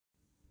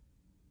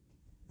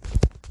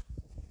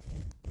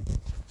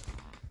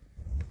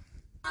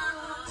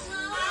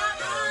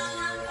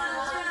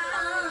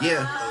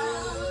Yeah.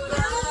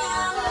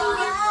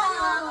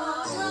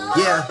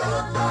 Yeah.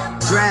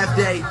 Draft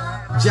day,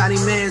 Johnny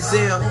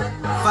Manziel.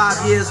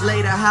 5 years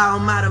later, how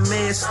am I the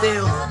man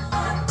still?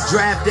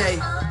 Draft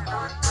day,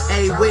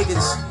 A.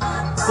 Wiggins.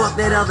 Fuck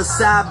that other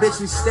side, bitch,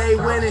 we stay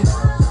winning.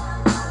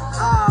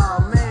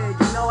 Oh man,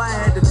 you know I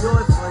had to do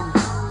it for you.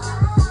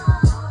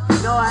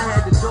 You know I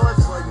had to do it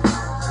for you.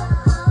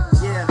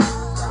 Yeah.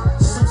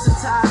 Suits and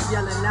ties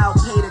yelling out,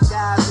 pay the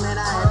guys, man,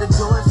 I had to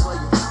do it for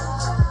you.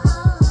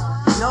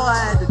 You know I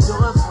had to do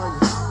it for you.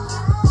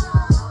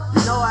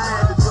 You know I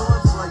had to do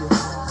it for you.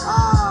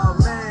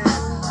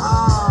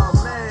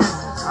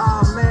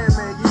 Oh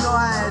man, you know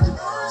I had to.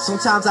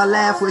 Sometimes I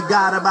laugh with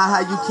God about how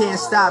you can't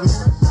stop me.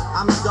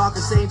 I'm his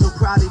darkest angel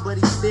probably, but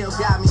he still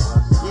got me.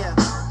 Yeah,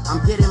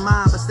 I'm getting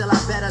mine, but still I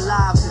better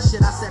lives. And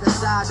shit I set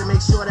aside to make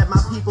sure that my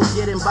people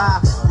getting by.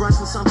 Brunch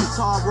with some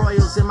guitar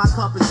royals, and my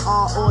cup is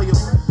all oil.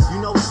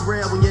 You know it's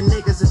real when your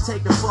niggas will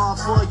take the fall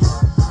for you.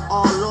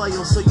 All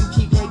loyal, so you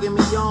keep egging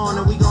me on,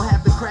 and we gon'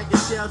 have to crack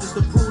your shell just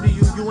to prove to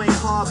you you ain't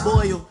hard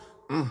boiled.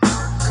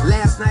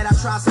 Last night I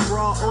tried some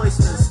raw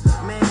oysters.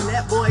 Man,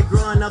 that boy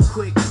growing up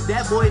quick.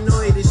 That boy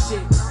know he the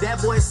shit.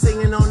 That boy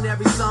singing on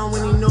every song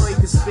when he know he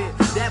could spit.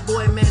 That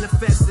boy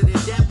manifested it.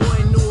 That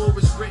boy knew it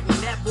was written.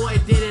 That boy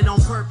did it on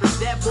purpose.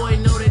 That boy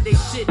know that they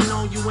shitting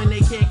on you when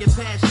they can't get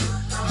past you.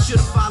 You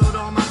should've followed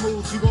all my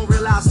moves. You won't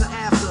realize the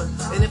after.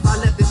 And if I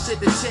left this shit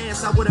to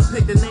chance, I would've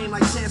picked a name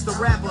like Chance the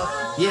Rapper.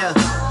 Yeah,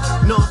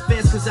 no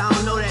offense, cause I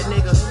don't know that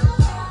nigga.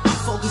 I'm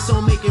focused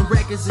on making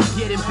records and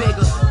getting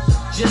bigger.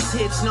 Just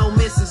hits, no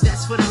misses,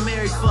 that's for the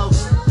married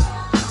folks.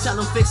 Tell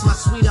them fix my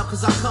suite up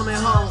cause I'm coming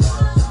home.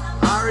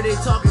 I heard they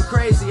talking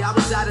crazy, I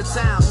was out of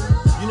town.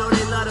 You know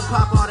they love to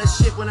pop all that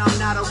shit when I'm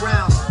not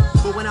around.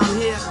 But when I'm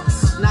here,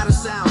 not a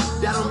sound.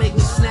 That'll make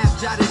me snap,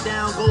 jot it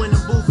down. Go in the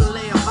booth and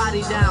lay a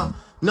body down.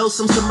 Know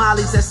some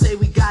Somalis that say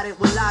we got it,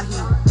 wallahi.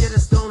 Get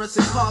us donuts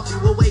and coffee,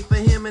 we'll wait for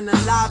him in the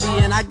lobby.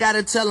 And I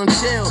gotta tell him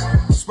chill,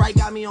 Sprite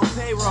got me on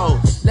payroll.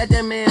 Let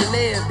that man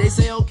live, they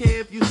say okay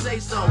if you say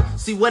so.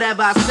 See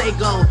whatever I say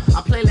go,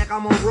 I play like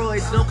I'm on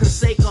roids, no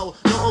Conseco.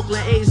 No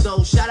Oakland A's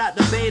though, shout out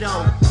to Beto.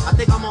 I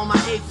think I'm on my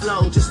 8th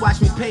flow, just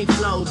watch me paint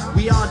flows.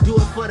 We all do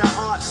it for the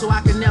art, so I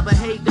can never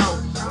hate though.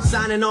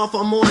 Signing off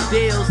on more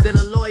deals than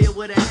a lawyer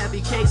with a heavy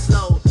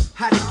caseload.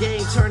 How the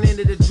game turned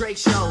into the Drake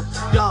show.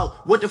 Dog,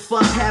 what the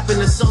fuck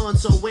happened to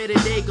so-and-so? Where did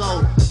they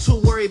go?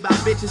 Too worried about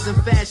bitches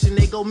and fashion,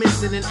 they go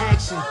missing in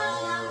action.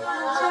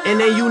 And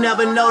then you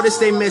never notice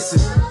they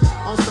missing.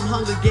 On some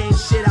Hunger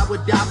Games shit, I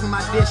would die for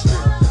my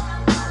district.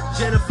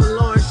 Jennifer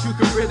Lawrence, you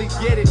can really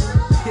get it.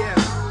 Yeah,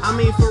 I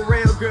mean for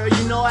real, girl,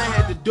 you know I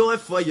had to do it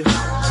for you.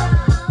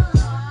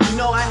 You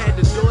know I had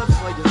to do it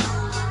for you.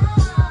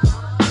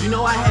 You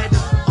know I had to,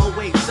 oh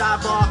wait,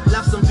 sidebar,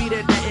 left some beat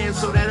at the end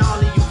so that all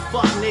of you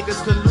fuck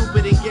niggas can loop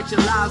it and get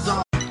your lives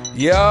on.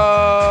 Yo,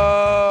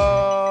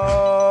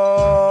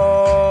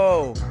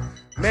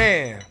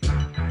 man.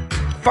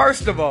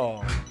 First of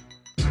all,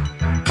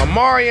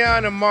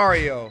 Omarion and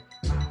Mario,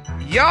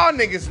 y'all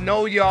niggas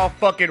know y'all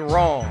fucking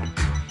wrong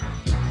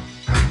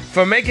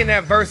for making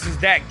that verses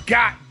that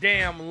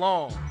goddamn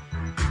long.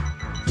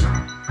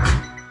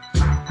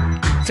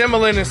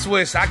 Timberland and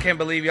Swiss, I can't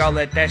believe y'all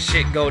let that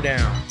shit go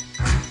down.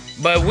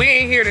 But we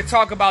ain't here to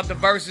talk about the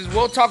verses.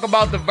 We'll talk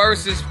about the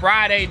verses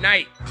Friday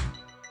night.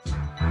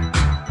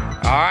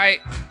 Alright?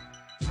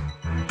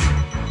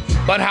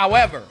 But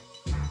however,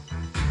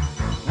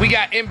 we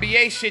got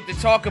NBA shit to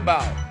talk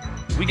about.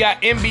 We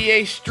got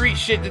NBA street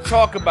shit to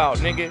talk about,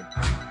 nigga.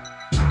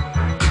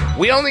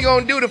 We only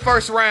gonna do the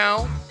first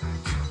round.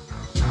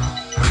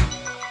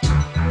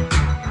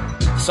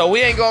 So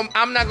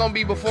I'm not gonna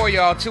be before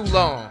y'all too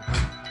long.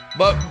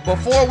 But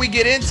before we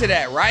get into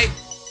that, right?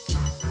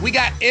 We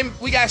got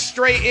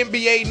straight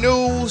NBA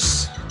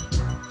news.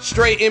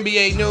 Straight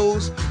NBA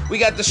news. We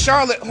got the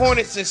Charlotte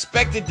Hornets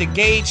expected to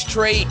gauge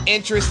trade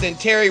interest in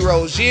Terry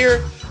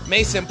Rozier,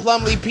 Mason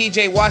Plumlee,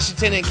 PJ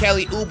Washington, and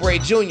Kelly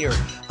Oubre Jr.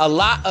 A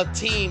lot of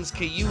teams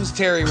could use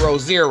Terry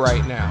Rozier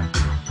right now.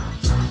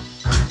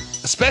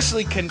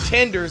 Especially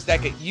contenders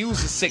that could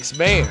use a sixth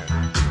man.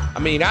 I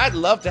mean, I'd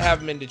love to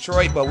have him in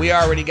Detroit, but we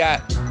already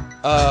got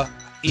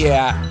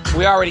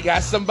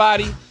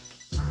somebody.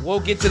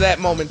 We'll get to that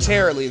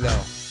momentarily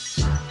though.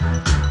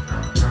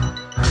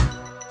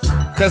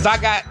 Because I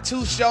got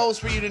 2 shows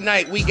for you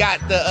tonight. We got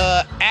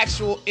the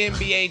actual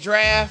NBA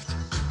draft,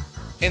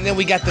 and then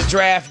we got the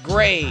draft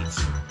grades.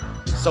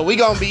 So we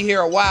going to be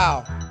here a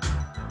while.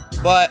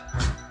 But,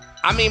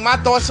 I mean, my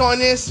thoughts on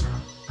this,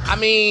 I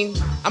mean,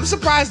 I'm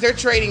surprised they're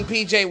trading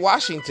PJ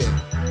Washington.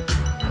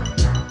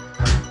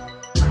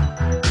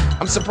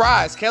 I'm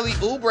surprised. Kelly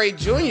Oubre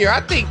Jr., I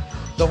think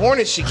the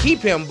Hornets should keep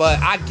him, but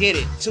I get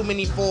it. Too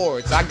many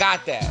forwards. I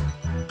got that.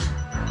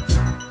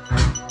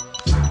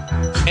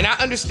 And I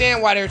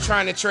understand why they're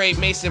trying to trade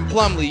Mason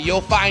Plumlee.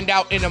 You'll find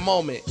out in a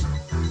moment.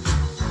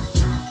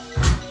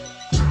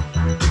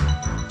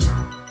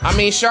 I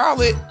mean,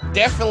 Charlotte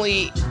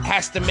definitely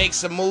has to make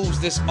some moves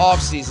this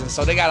offseason,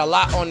 so they got a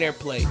lot on their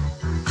plate.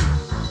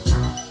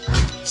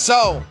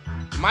 So,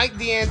 Mike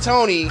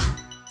D'Antoni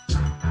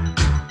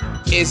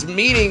is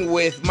meeting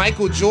with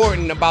Michael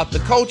Jordan about the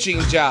coaching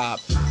job.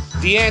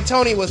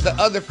 D'Antoni was the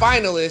other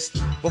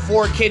finalist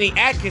before Kenny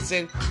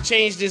Atkinson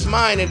changed his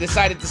mind and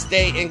decided to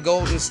stay in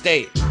Golden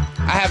State.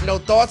 I have no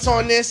thoughts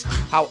on this.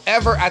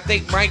 However, I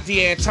think Mike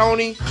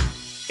D'Antoni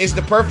is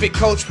the perfect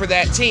coach for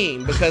that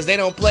team because they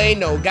don't play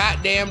no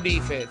goddamn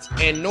defense,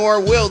 and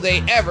nor will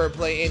they ever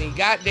play any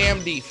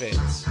goddamn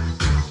defense.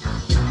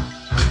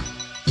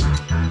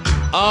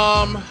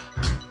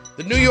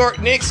 The New York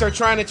Knicks are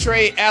trying to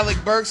trade Alec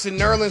Burks and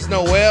Nerlens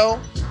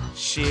Noel.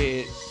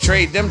 Shit,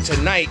 trade them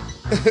tonight.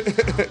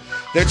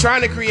 They're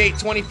trying to create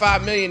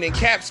 $25 million in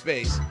cap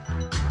space.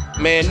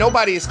 Man,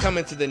 nobody is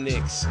coming to the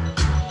Knicks.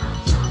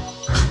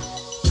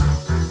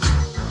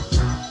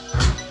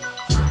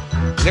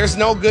 There's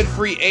no good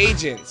free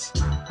agents.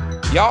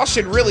 Y'all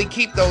should really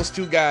keep those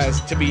two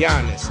guys, to be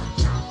honest.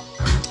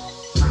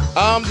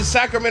 The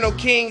Sacramento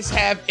Kings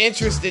have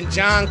interest in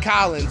John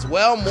Collins.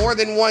 Well, more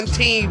than one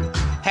team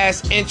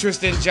has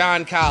interest in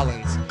John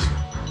Collins.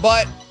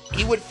 But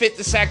he would fit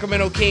the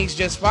Sacramento Kings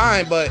just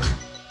fine. But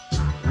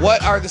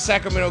what are the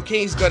Sacramento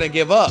Kings going to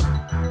give up?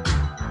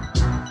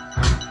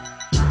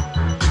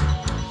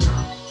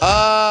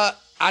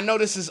 I know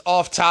this is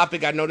off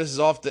topic. I know this is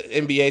off the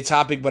NBA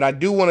topic, but I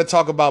do want to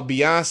talk about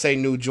Beyonce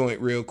new joint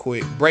real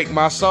quick. Break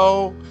My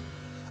Soul.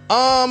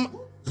 I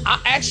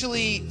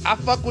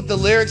fuck with the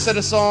lyrics of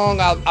the song.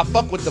 I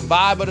fuck with the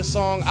vibe of the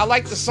song. I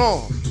like the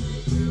song.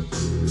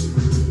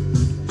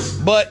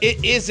 But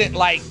it isn't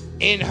like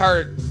in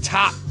her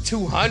top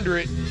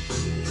 200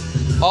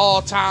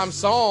 all-time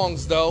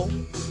songs though.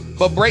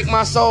 But Break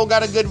My Soul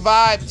got a good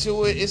vibe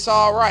to it. It's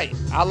all right.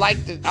 I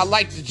like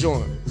the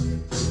joint.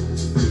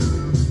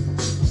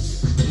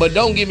 But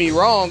don't get me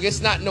wrong,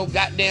 it's not no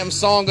goddamn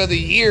song of the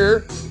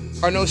year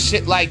or no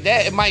shit like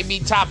that. It might be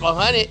top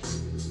 100,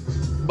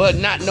 but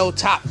not no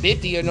top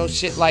 50 or no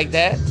shit like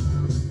that.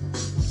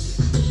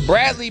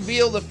 Bradley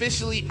Beal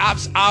officially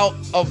opts out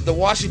of the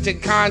Washington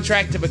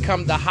contract to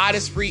become the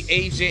hottest free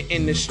agent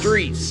in the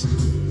streets.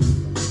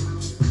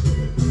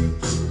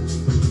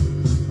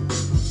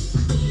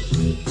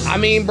 I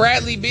mean,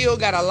 Bradley Beal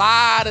got a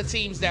lot of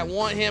teams that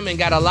want him and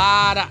got a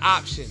lot of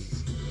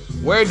options.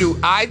 Where do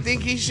I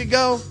think he should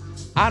go?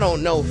 I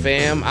don't know,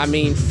 fam. I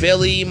mean,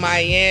 Philly,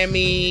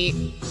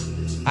 Miami.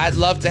 I'd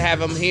love to have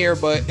him here,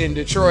 but in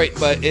Detroit,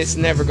 but it's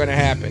never gonna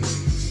happen.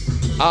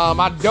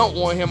 I don't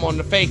want him on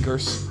the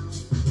Fakers.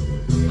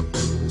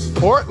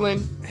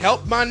 Portland,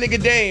 help my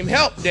nigga Dame.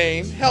 Help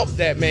Dame. Help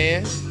that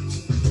man.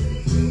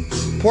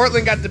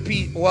 Portland got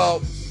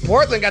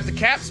the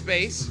cap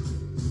space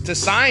to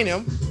sign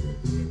him.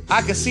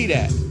 I could see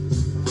that.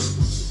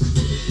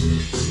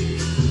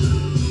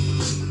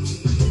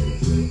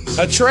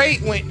 A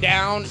trade went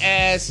down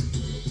as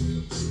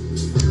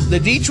the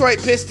Detroit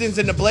Pistons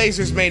and the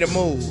Blazers made a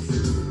move.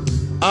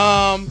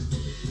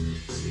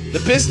 The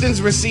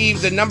Pistons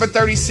received the number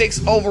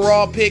 36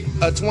 overall pick,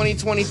 a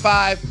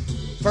 2025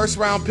 first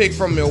round pick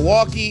from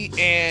Milwaukee,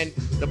 and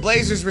the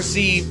Blazers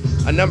received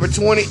a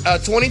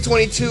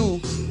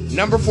 2022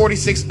 number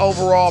 46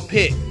 overall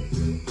pick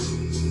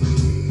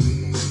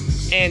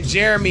and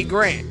Jeremy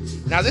Grant.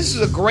 Now, this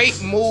is a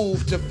great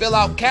move to fill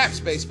out cap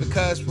space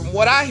because from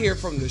what I hear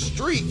from the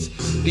streets,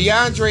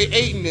 DeAndre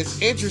Ayton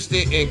is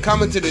interested in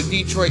coming to the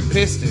Detroit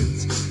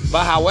Pistons.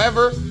 But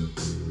however,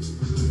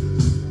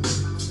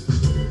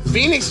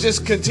 Phoenix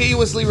just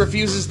continuously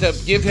refuses to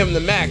give him the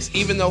max,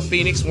 even though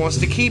Phoenix wants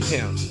to keep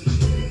him.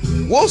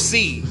 We'll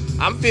see.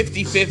 I'm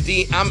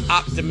 50-50. I'm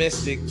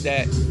optimistic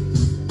that,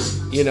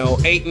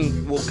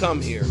 Ayton will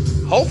come here.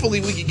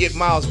 Hopefully we can get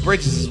Miles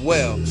Bridges as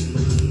well.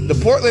 The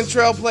Portland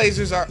Trail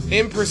Blazers are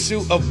in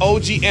pursuit of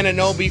OG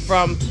Anunoby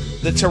from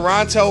the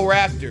Toronto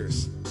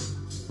Raptors.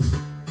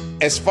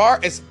 As far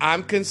as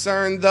I'm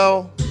concerned,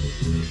 though,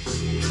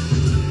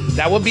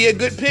 that would be a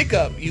good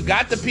pickup. You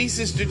got the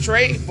pieces to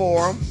trade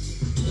for him.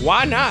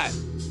 Why not?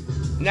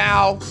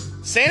 Now,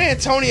 San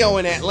Antonio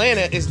and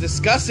Atlanta is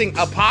discussing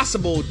a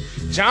possible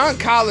John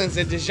Collins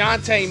and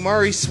DeJounte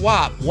Murray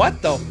swap.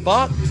 What the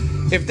fuck?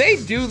 If they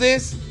do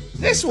this,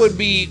 this would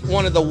be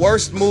one of the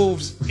worst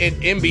moves in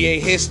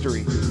NBA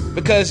history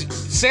because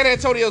San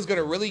Antonio is going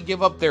to really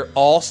give up their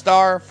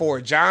all-star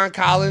for John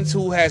Collins,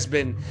 who has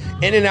been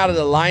in and out of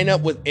the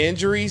lineup with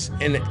injuries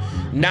and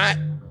not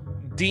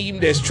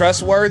deemed as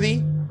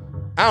trustworthy.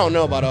 I don't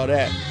know about all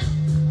that.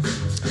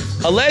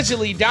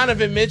 Allegedly,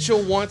 Donovan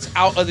Mitchell wants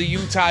out of the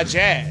Utah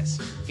Jazz.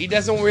 He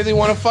doesn't really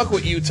want to fuck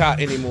with Utah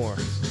anymore.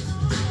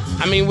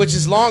 I mean, which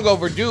is long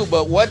overdue,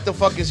 but what the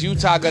fuck is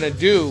Utah going to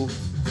do?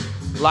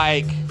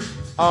 Like,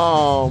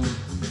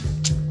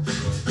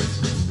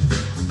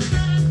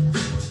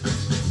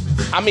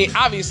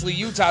 obviously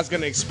Utah's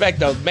going to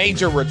expect a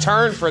major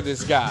return for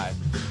this guy.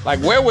 Like,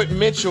 where would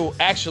Mitchell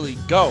actually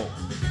go?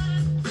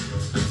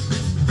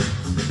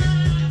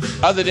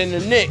 Other than the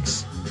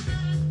Knicks.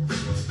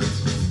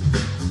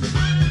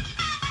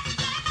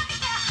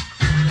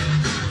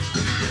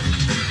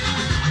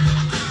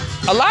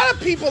 A lot of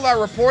people are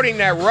reporting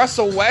that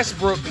Russell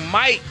Westbrook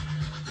might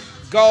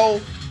go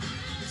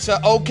to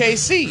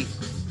OKC.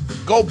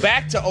 Go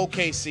back to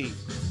OKC.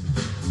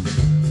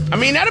 I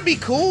mean, that'd be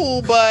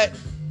cool, but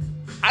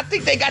I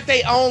think they got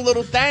their own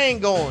little thing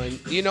going.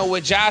 You know,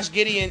 with Josh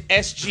Giddey and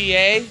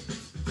SGA.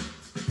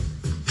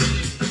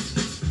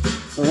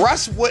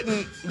 Russ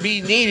wouldn't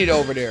be needed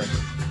over there.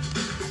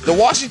 The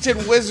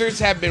Washington Wizards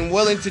have been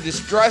willing to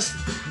discuss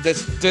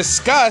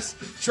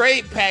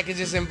trade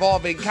packages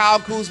involving Kyle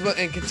Kuzma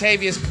and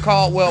Kentavious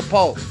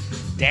Caldwell-Pope.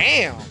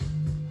 Damn.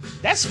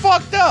 That's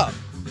fucked up.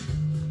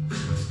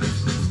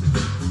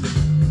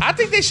 I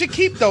think they should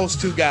keep those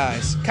two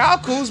guys. Kyle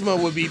Kuzma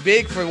would be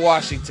big for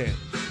Washington.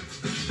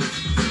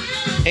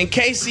 And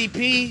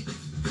KCP,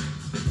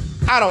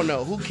 I don't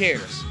know. Who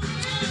cares?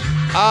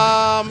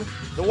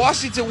 The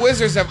Washington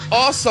Wizards have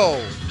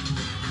also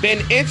been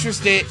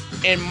interested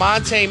in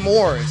Monte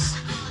Morris.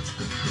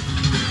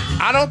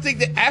 I don't think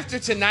that after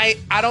tonight,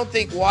 I don't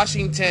think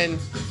Washington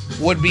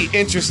would be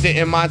interested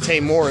in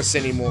Monte Morris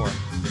anymore.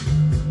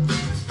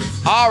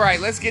 All right,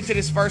 let's get to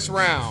this first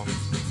round.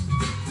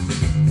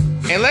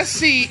 And let's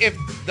see if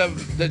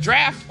the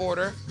draft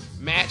order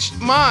matched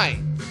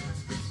mine.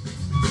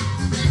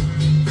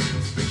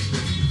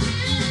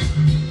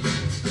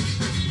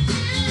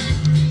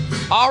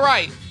 All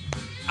right.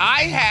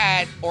 I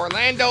had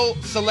Orlando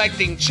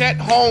selecting Chet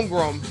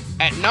Holmgren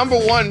at number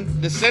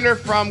 1, the center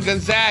from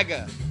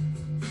Gonzaga.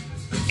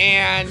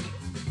 And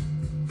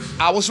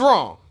I was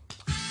wrong.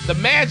 The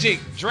Magic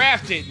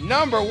drafted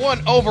number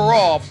 1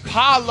 overall,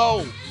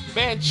 Paolo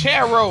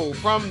Banchero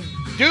from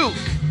Duke.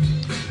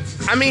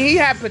 I mean, he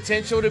had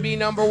potential to be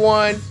number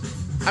 1.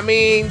 I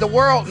mean, the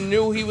world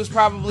knew he was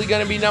probably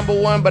going to be number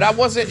 1, but I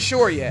wasn't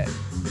sure yet.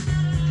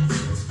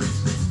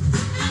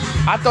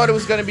 I thought it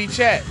was going to be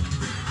Chet.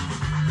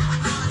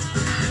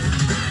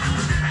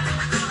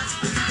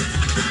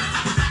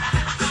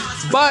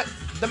 But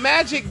the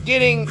Magic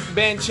getting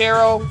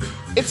Banchero,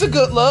 it's a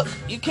good look.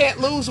 You can't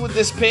lose with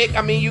this pick.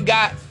 I mean, you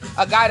got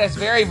a guy that's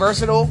very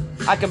versatile.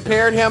 I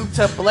compared him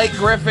to Blake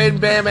Griffin,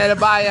 Bam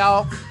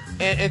Adebayo,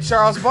 and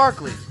Charles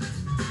Barkley.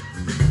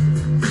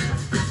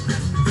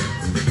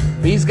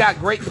 He's got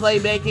great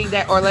playmaking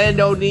that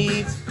Orlando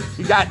needs.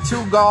 You got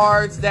 2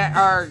 guards that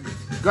are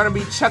going to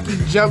be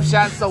chucking jump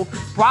shots. So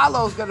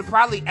Paolo's going to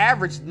probably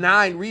average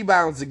 9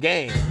 rebounds a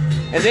game.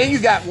 And then you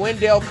got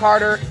Wendell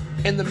Carter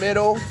in the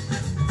middle.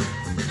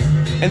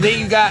 And then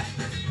you got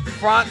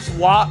Franz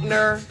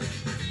Wagner.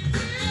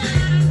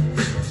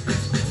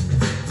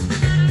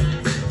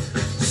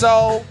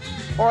 So,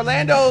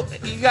 Orlando,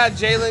 you got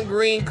Jalen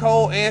Green,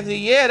 Cole Anthony.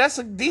 Yeah, that's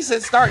a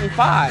decent starting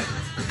 5.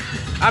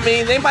 I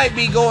mean, they might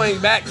be going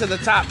back to the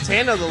top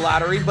 10 of the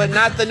lottery, but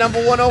not the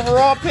number 1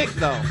 overall pick,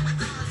 though.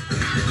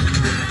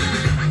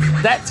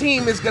 That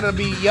team is going to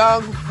be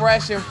young,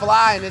 fresh, and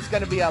fly, and it's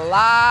going to be a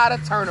lot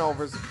of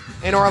turnovers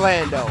in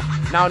Orlando.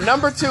 Now,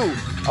 number 2,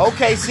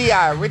 OKC,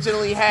 I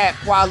originally had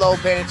Paolo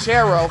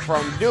Banchero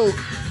from Duke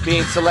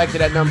being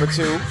selected at number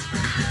 2.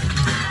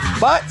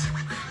 But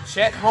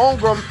Chet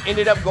Holmgren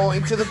ended up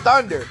going to the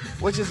Thunder,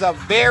 which is a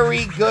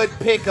very good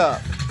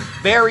pickup.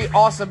 Very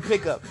awesome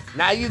pickup.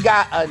 Now you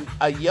got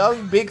a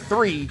young big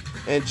 3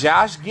 in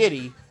Josh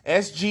Giddey,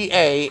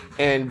 SGA,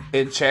 and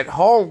Chet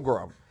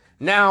Holmgren.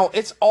 Now,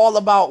 it's all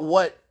about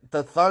what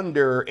the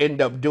Thunder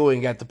end up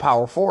doing at the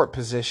power forward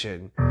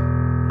position.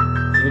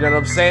 You know what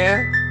I'm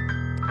saying?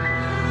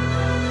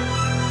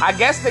 I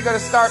guess they're going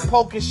to start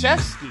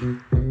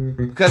Pokusevski,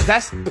 because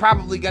that's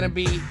probably going to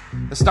be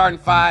the starting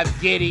 5.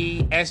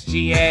 Giddey,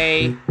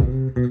 SGA.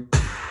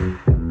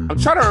 I'm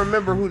trying to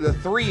remember who the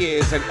 3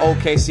 is in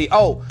OKC.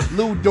 Oh,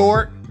 Lou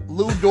Dort,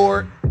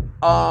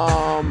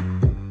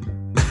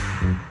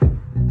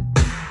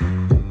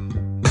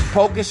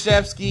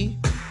 Pokusevski,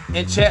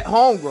 and Chet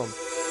Holmgren.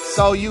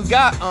 So you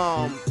got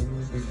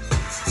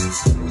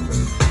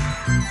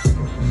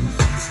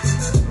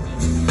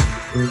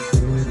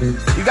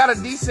you got a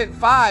decent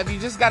 5. You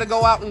just got to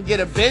go out and get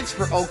a bench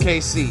for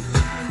OKC.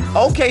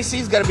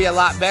 OKC's going to be a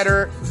lot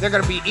better. They're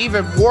going to be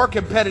even more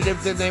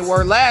competitive than they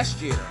were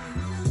last year.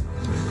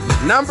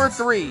 Number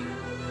 3.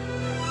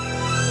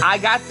 I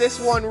got this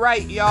one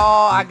right,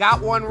 y'all. I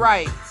got one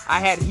right. I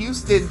had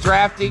Houston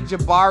drafting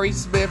Jabari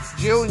Smith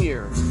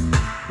Jr.,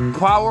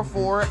 power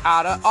forward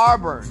out of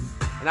Auburn.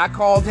 And I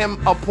called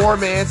him a poor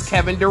man's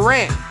Kevin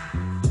Durant,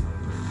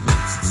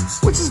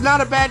 which is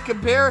not a bad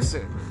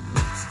comparison.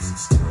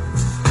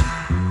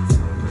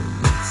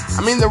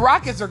 I mean, the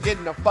Rockets are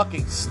getting a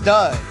fucking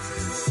stud.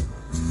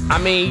 I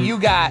mean, you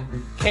got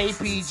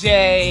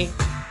KPJ,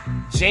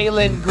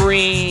 Jalen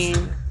Green.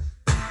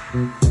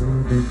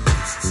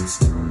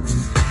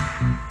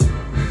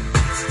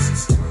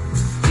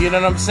 You know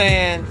what I'm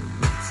saying?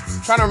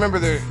 I'm trying to remember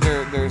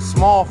their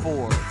small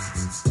forwards.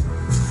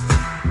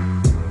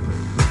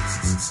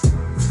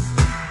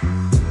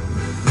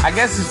 I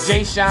guess it's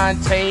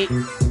Jayshawn Tate.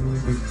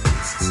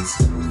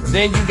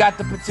 Then you got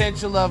the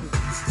potential of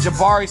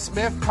Jabari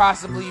Smith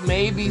possibly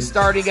maybe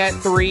starting at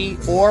 3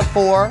 or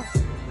 4.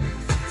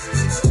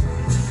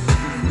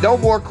 No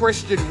more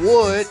Christian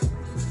Wood.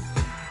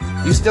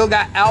 You still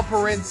got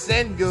Alperen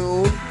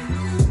Sengun.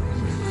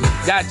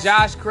 Got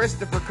Josh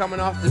Christopher coming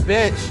off the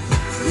bench.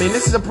 I mean,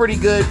 this is a pretty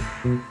good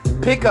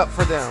pickup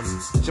for them.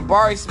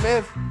 Jabari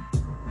Smith,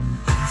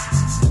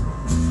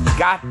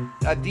 got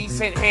a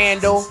decent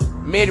handle,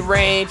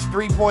 mid-range,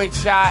 three-point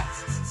shot.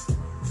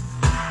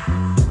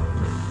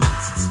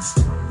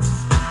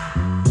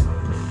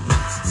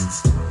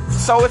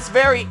 So it's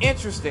very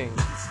interesting.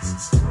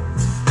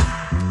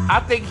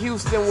 I think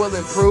Houston will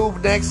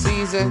improve next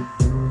season,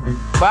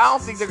 but I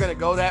don't think they're going to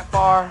go that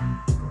far.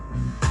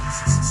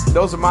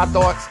 Those are my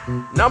thoughts.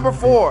 Number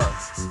 4.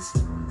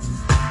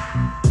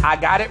 I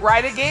got it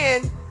right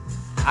again.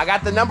 I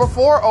got the number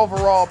 4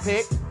 overall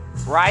pick,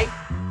 right?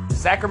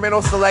 Sacramento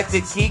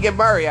selected Keegan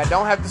Murray. I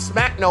don't have to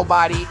smack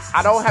nobody.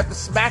 I don't have to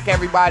smack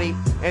everybody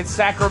in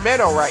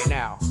Sacramento right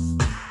now.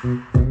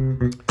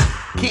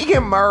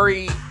 Keegan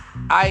Murray,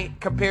 I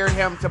compared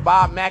him to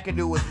Bob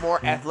McAdoo with more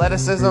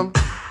athleticism, and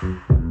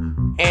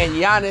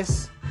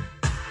Giannis,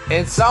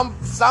 and some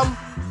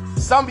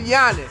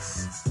Giannis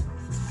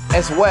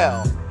as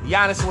well.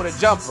 Giannis with a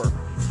jumper.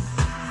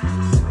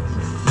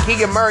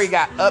 Keegan Murray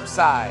got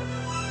upside,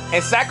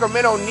 and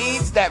Sacramento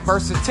needs that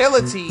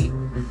versatility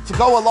to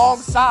go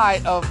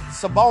alongside of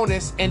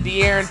Sabonis and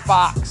De'Aaron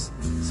Fox.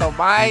 So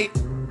my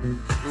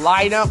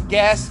lineup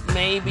guess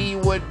maybe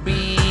would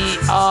be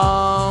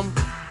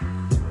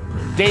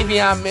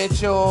Davion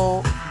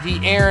Mitchell,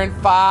 De'Aaron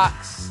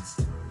Fox,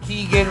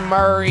 Keegan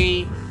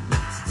Murray,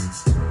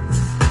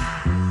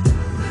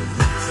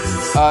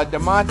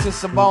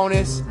 Domantas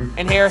Sabonis,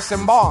 and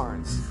Harrison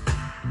Barnes.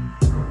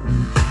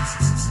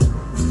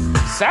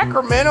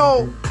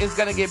 Sacramento is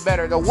going to get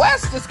better. The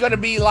West is going to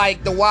be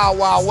like the Wild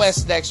Wild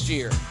West next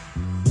year.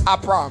 I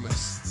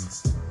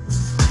promise.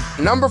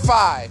 Number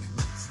 5,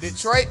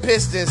 Detroit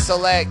Pistons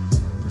select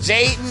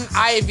Jaden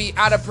Ivey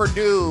out of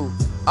Purdue.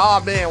 Oh,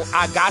 man,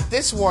 I got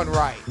this one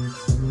right.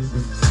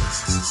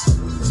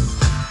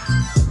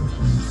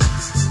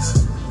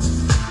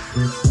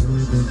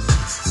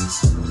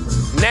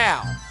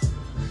 Now,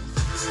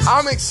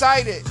 I'm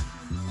excited.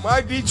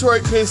 My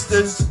Detroit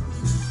Pistons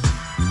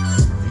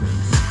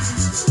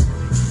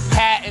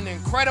had an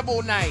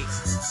incredible night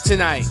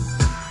tonight.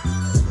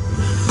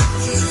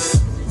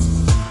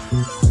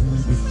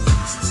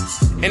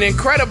 An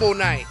incredible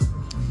night.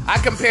 I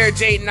compared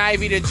Jaden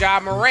Ivey to Ja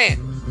Morant.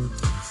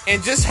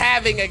 And just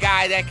having a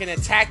guy that can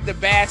attack the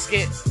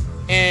basket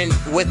and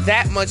with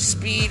that much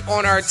speed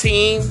on our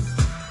team,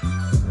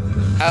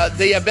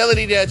 the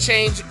ability to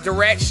change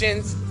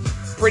directions,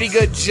 pretty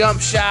good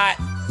jump shot.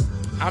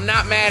 I'm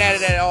not mad at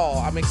it at all.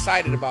 I'm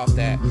excited about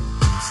that.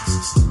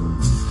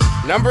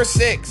 Number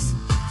 6,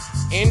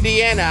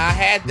 Indiana. I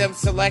had them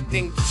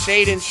selecting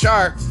Shaedon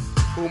Sharpe,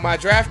 who my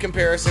draft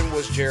comparison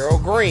was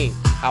Gerald Green.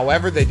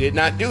 However, they did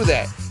not do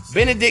that.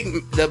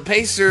 The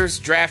Pacers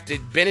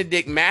drafted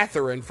Benedict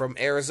Mathurin from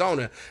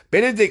Arizona.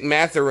 Benedict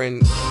Mathurin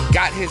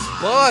got his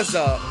buzz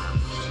up.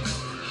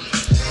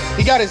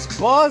 He got his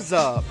buzz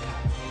up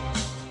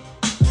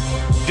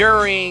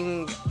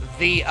during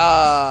the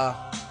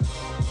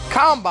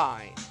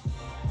combine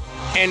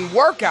and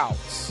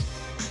workouts.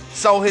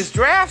 So his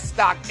draft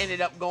stock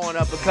ended up going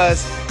up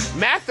because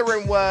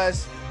Mathurin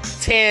was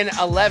 10,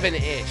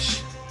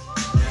 11-ish.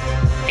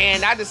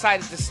 And I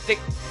decided to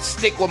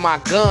stick with my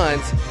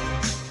guns.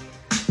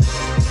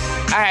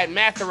 I had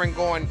Mathurin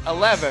going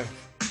 11.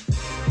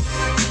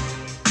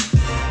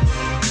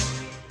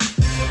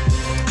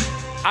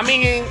 I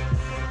mean,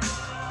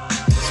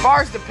 as far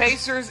as the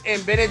Pacers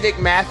and Benedict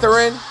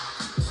Mathurin,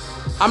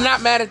 I'm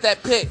not mad at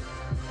that pick.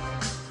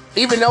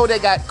 Even though they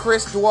got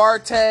Chris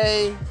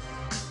Duarte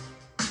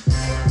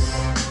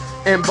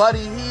and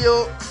Buddy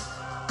Hield,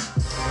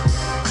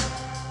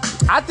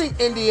 I think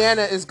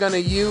Indiana is going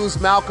to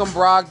use Malcolm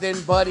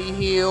Brogdon, Buddy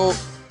Hield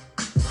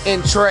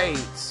in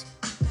trades.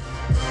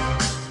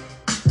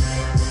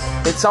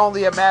 It's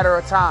only a matter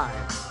of time.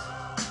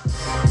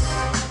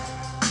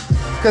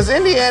 Because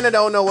Indiana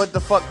don't know what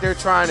the fuck they're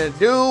trying to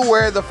do,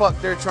 where the fuck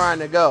they're trying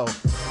to go.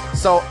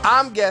 So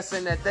I'm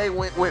guessing that they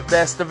went with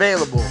best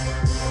available.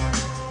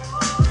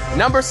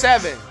 Number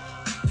 7,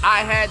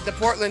 I had the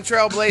Portland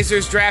Trail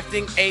Blazers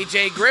drafting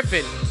A.J.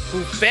 Griffin,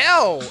 who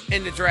fell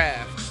in the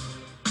draft.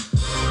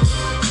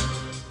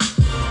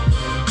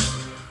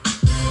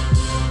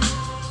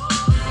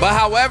 But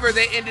however,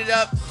 they ended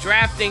up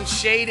drafting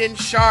Shaedon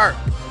Sharpe.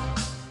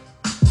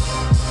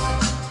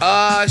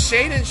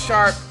 Shaedon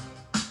Sharpe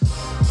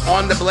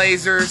on the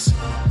Blazers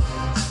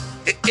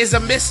is a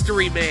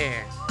mystery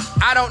man.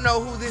 I don't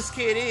know who this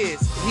kid is.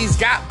 He's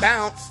got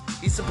bounce.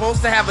 He's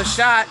supposed to have a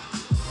shot.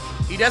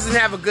 He doesn't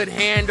have a good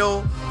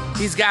handle.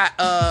 He's got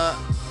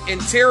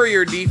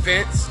interior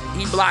defense.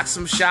 He blocks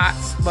some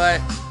shots, but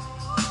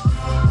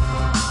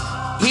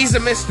he's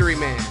a mystery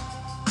man.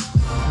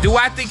 Do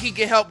I think he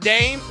can help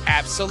Dame?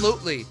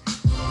 Absolutely.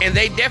 And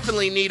they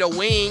definitely need a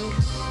wing.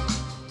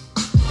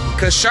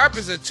 Because Sharpe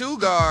is a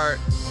 2-guard,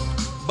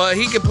 but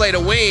he can play the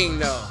wing,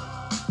 though.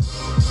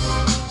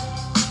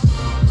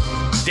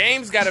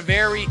 Dame's got a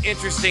very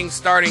interesting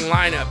starting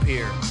lineup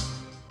here.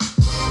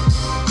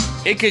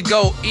 It could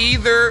go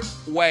either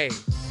way.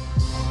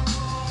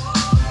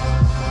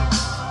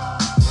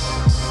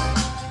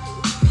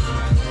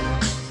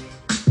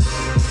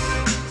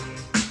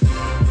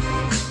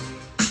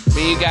 I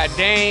mean, you got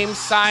Dame,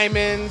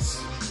 Simons,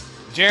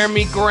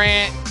 Jeremy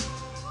Grant,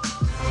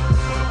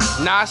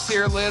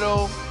 Nasir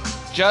Little,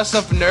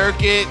 Jusuf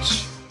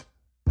Nurkic.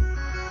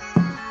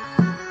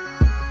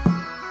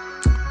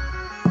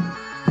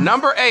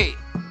 Number 8,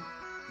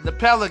 the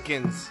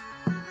Pelicans.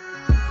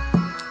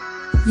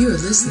 You are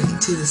listening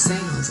to the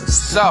sounds of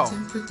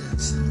Stockton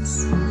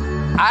Productions.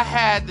 I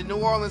had the New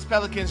Orleans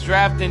Pelicans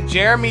drafting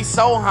Jeremy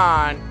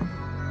Sohan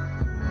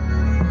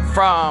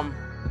from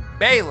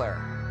Baylor.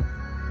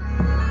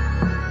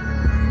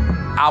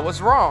 I was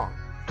wrong.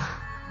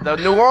 The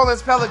New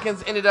Orleans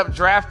Pelicans ended up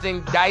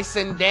drafting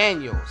Dyson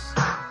Daniels.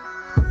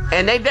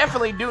 And they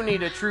definitely do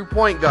need a true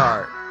point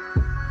guard.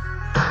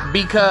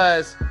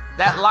 Because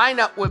that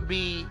lineup would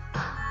be,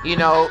 you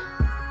know,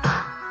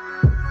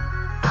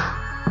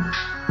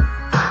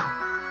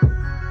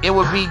 it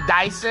would be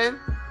Dyson,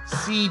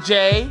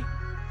 CJ,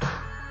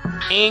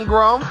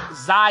 Ingram,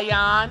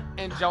 Zion,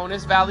 and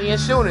Jonas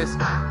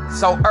Valanciunas.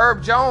 So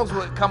Herb Jones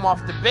would come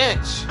off the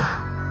bench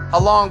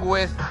along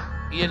with,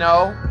 you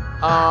know,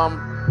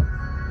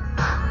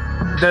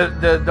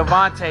 the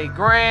Devontae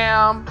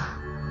Graham,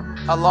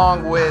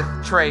 along with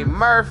Trey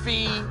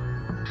Murphy,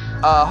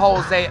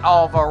 Jose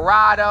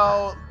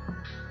Alvarado.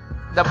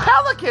 The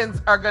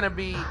Pelicans are going to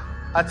be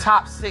a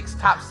top 6,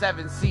 top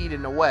 7 seed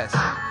in the West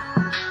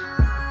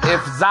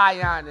if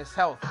Zion is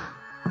healthy.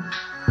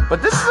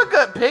 But this is a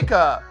good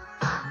pickup.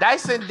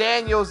 Dyson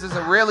Daniels is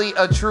really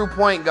a true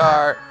point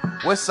guard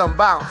with some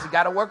bounce. You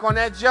got to work on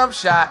that jump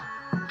shot.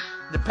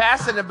 The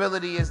passing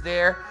ability is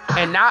there,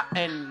 and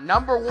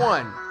number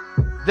 1,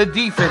 the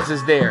defense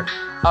is there.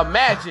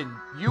 Imagine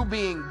you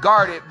being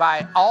guarded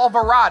by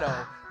Alvarado,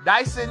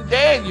 Dyson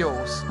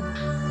Daniels,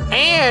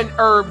 and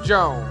Herb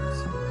Jones.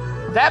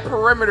 That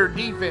perimeter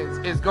defense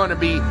is going to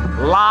be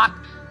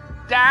locked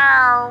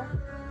down.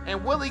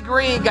 And Willie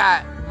Green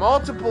got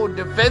multiple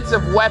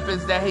defensive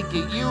weapons that he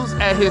can use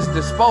at his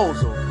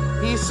disposal.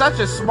 He's such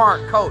a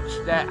smart coach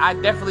that I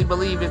definitely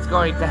believe it's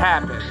going to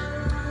happen.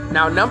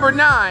 Now, number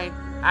 9,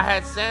 I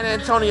had San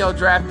Antonio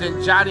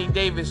drafting Johnny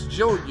Davis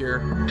Jr.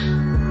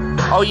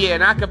 Oh, yeah,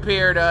 and I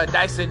compared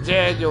Dyson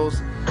Daniels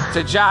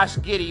to Josh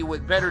Giddey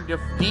with better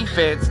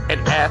defense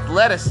and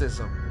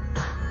athleticism.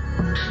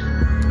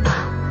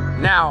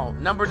 Now,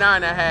 number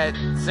 9, I had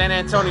San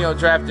Antonio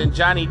drafting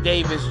Johnny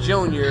Davis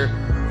Jr.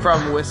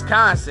 from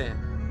Wisconsin.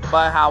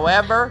 But,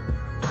 however,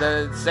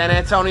 the San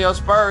Antonio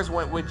Spurs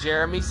went with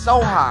Jeremy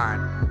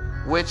Sohan,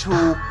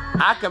 who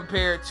I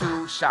compared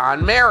to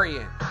Sean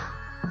Marion.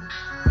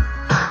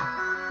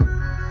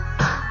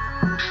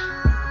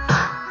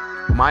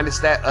 Minus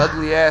that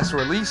ugly-ass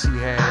release he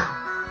had.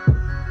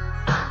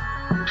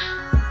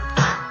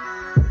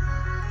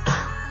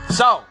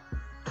 So,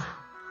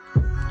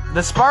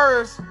 the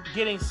Spurs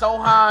getting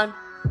Sohan,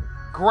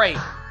 great.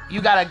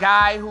 You got a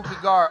guy who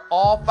can guard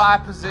all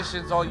 5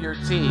 positions on your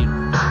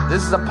team.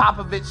 This is a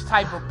Popovich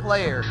type of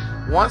player.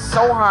 Once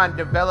Sohan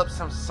develops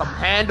some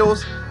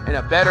handles and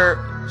a better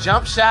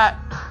jump shot,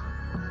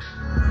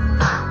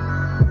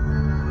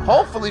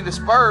 hopefully the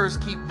Spurs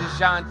keep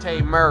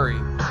DeJounte Murray.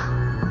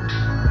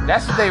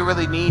 That's what they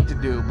really need to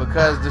do,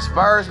 because the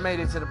Spurs made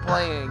it to the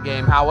play-in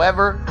game.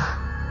 However,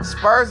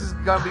 Spurs is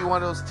going to be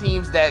one of those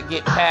teams that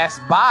get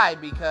passed by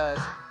because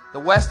the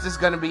West is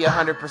going to be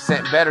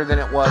 100% better than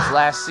it was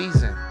last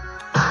season.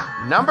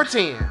 Number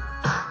 10,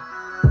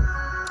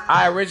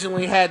 I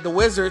originally had the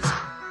Wizards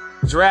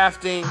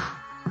drafting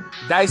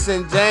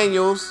Dyson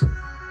Daniels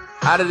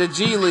out of the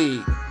G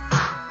League.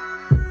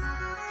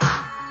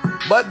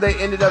 But they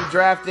ended up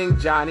drafting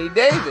Johnny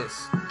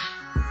Davis.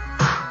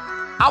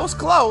 I was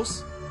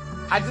close.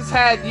 I just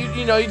had, you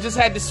just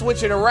had to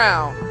switch it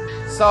around.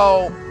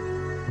 So,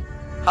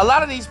 a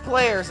lot of these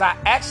players I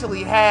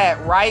actually had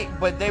right,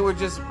 but they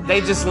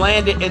just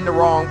landed in the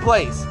wrong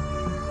place.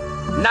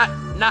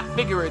 Not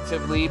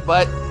figuratively,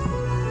 but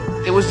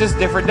it was just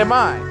different than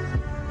mine.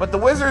 But the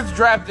Wizards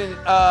drafted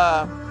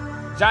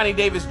Johnny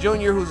Davis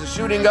Jr., who's a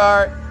shooting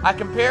guard. I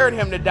compared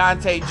him to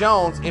Dante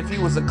Jones if he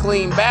was a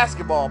clean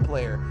basketball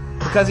player,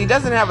 because he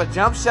doesn't have a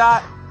jump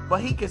shot,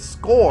 but he can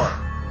score.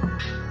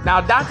 Now,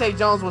 Dante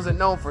Jones wasn't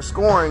known for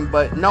scoring,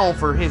 but known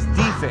for his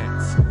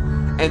defense.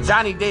 And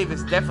Johnny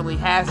Davis definitely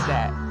has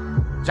that.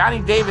 Johnny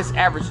Davis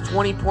averaged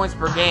 20 points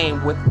per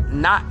game with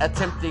not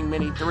attempting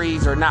many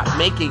threes or not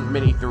making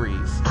many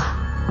threes.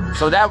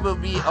 So that will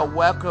be a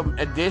welcome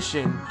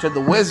addition to the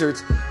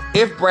Wizards.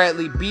 If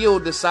Bradley Beal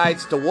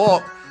decides to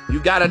walk, you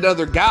got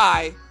another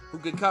guy who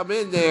can come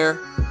in there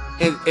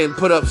and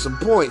put up some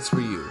points for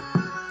you.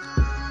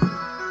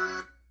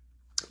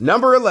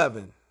 Number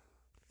 11.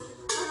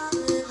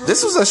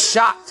 This was a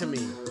shock to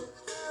me.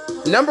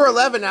 Number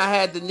 11, I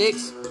had the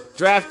Knicks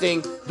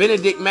drafting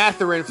Benedict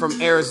Mathurin from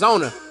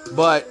Arizona,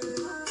 but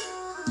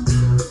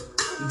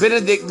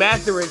Benedict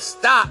Mathurin's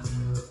stock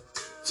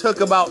took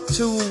about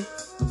 2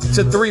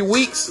 to 3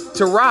 weeks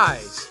to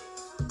rise.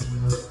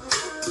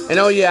 And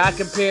oh yeah, I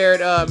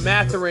compared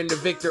Mathurin to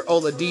Victor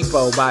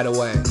Oladipo, by the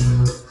way.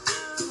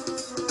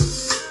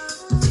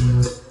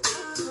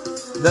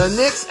 The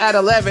Knicks at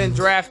 11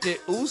 drafted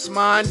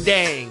Ousmane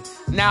Dieng.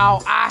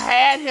 Now, I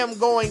had him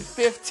going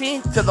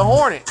 15th to the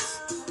Hornets.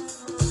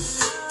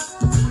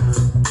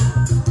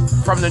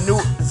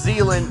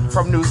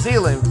 from New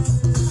Zealand,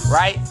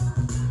 right?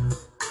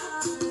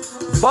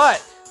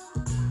 But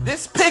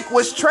this pick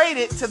was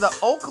traded to the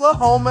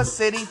Oklahoma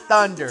City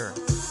Thunder.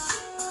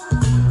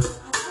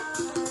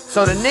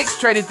 So the Knicks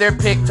traded their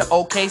pick to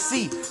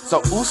OKC.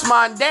 So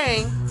Ousmane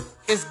Dieng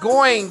is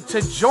going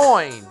to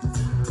join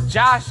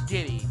Josh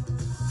Giddey.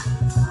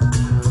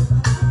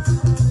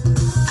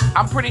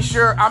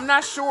 I'm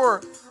not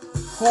sure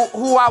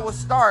who I would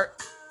start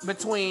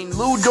between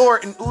Lou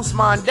Dort and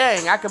Ousmane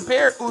Dieng. I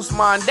compared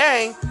Ousmane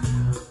Dieng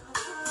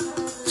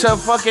to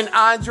fucking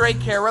Andre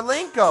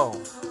Karolinko.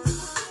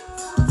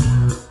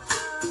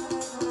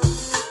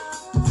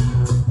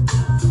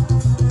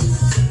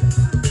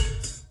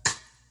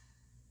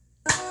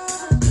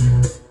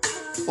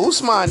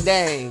 Ousmane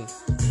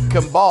Dieng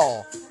can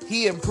ball.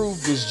 He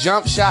improved his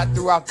jump shot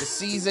throughout the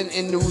season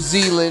in New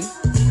Zealand.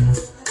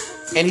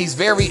 And he's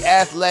very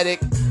athletic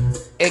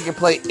and can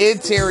play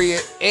interior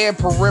and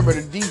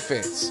perimeter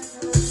defense.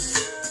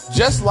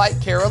 Just like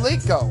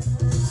Karolinko.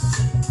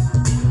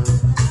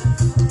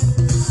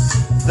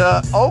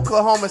 The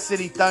Oklahoma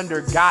City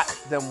Thunder got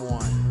them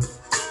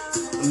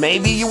one.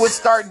 Maybe you would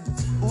start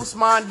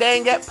Ousmane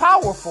Dieng at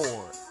power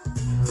forward.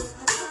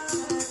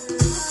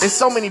 There's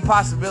so many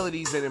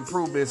possibilities and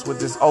improvements with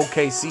this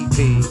OKC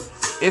team.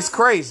 It's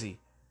crazy.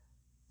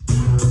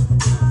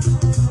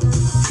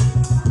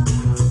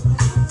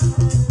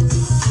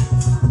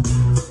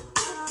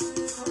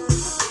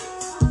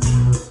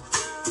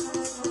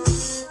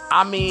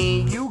 I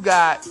mean, you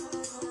got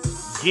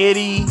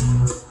Giddey,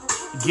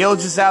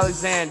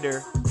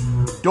 Gilgeous-Alexander,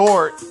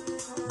 Dort,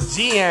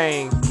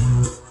 Dieng,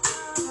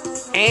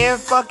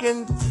 and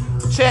fucking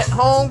Chet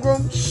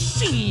Holmgren.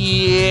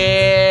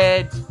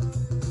 Shit.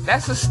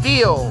 That's a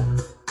steal.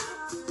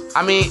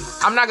 I mean,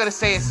 I'm not going to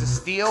say it's a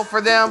steal for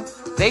them.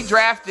 They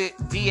drafted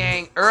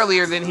Dieng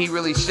earlier than he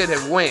really should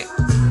have went.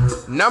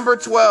 Number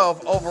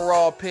 12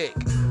 overall pick.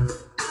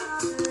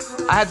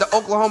 I had the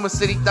Oklahoma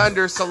City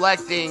Thunder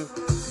selecting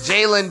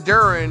Jalen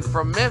Duren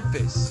from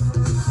Memphis.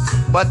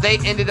 But they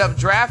ended up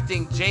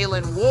drafting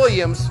Jalen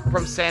Williams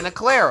from Santa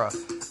Clara.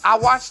 I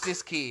watched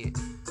this kid.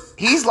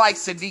 He's like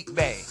Sadiq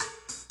Bey.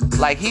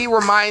 Like, he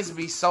reminds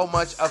me so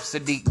much of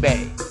Sadiq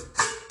Bey.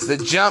 The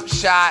jump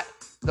shot,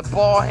 the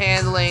ball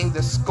handling,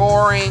 the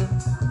scoring,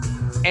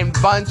 and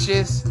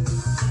bunches.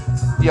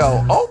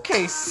 Yo,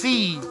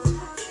 OKC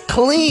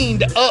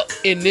cleaned up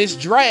in this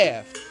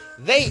draft.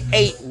 They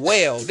ate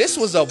well. This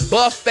was a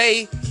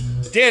buffet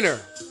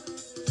dinner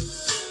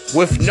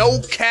with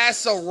no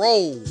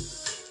casserole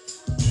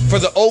for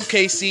the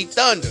OKC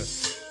Thunder.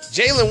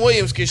 Jalen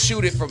Williams can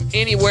shoot it from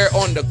anywhere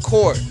on the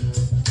court.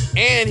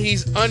 And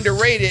he's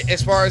underrated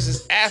as far as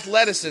his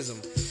athleticism.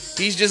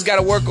 He's just got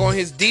to work on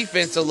his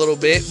defense a little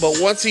bit. But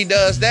once he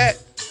does that,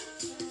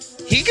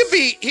 he could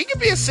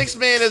be a Sixth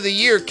Man of the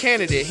Year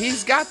candidate.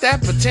 He's got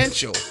that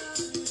potential.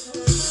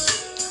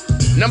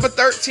 Number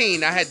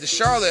 13, I had the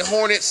Charlotte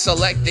Hornets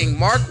selecting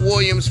Mark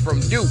Williams from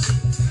Duke.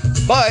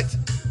 But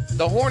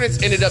the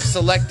Hornets ended up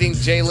selecting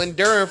Jalen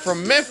Duren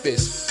from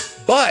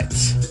Memphis. But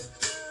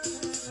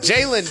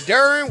Jalen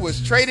Duren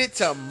was traded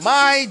to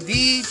my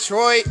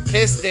Detroit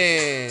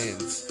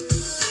Pistons.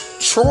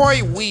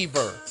 Troy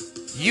Weaver,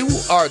 you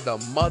are the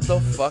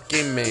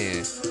motherfucking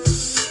man.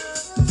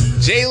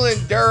 Jalen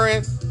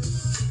Duren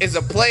is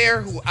a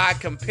player who I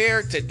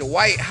compared to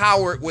Dwight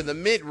Howard with a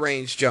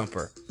mid-range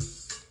jumper.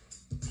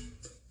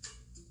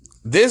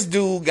 This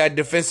dude got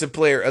Defensive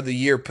Player of the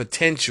Year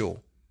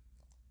potential.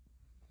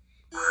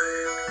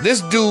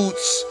 This dude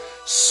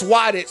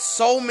swatted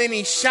so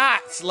many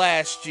shots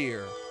last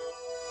year,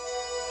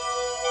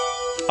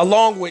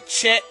 along with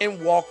Chet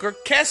and Walker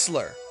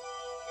Kessler.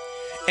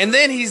 And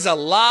then he's a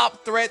lob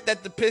threat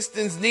that the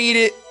Pistons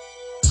needed.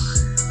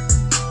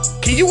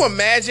 Can you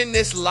imagine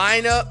this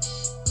lineup?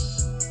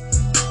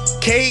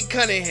 Cade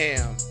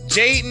Cunningham,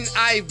 Jaden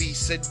Ivey,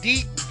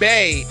 Sadiq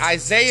Bey,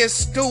 Isaiah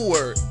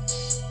Stewart,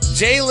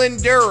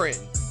 Jalen Duren,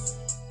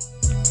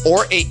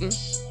 or Ayton.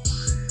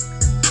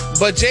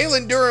 But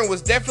Jalen Duren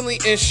was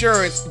definitely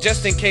insurance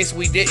just in case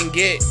we didn't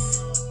get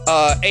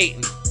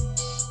Ayton.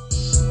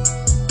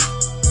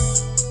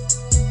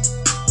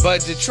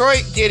 But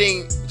Detroit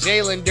getting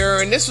Jalen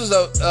Duren, this was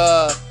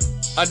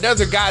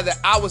another guy that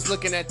I was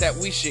looking at that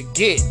we should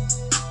get.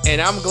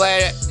 And I'm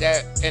glad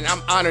that, and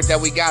I'm honored that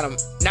we got him.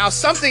 Now,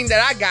 something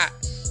that I got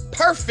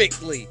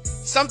perfectly,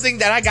 something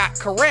that I got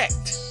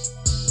correct,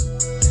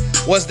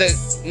 was the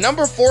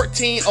number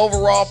 14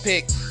 overall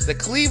pick. The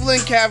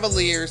Cleveland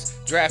Cavaliers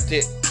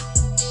drafted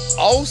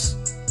oh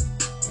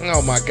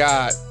my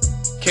God,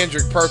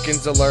 Kendrick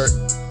Perkins alert.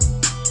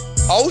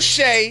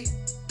 O'Shea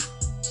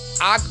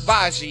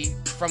Agbaji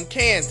from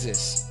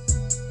Kansas.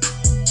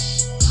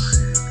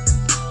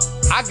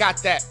 I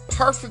got that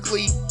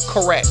perfectly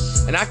correct.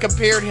 And I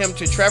compared him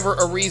to Trevor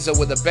Ariza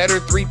with a better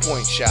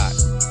three-point shot.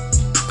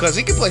 Because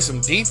he can play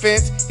some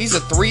defense. He's a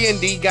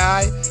 3-and-D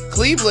guy.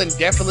 Cleveland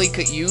definitely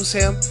could use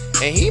him.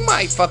 And he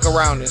might fuck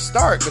around and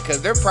start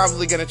because they're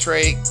probably going to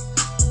trade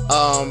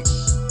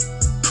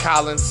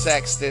Colin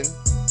Sexton.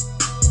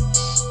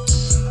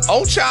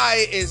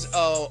 Ochai is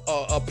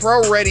a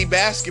pro-ready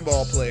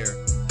basketball player.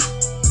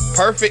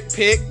 Perfect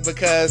pick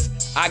because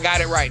I got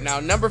it right.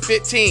 Now, number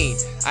 15,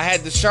 I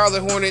had the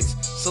Charlotte Hornets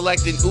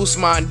selecting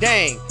Ousmane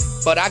Deng,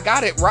 but I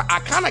got it right.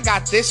 I kind of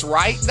got this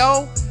right,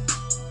 though.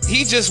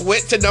 He just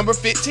went to number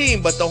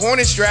 15, but the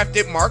Hornets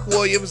drafted Mark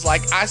Williams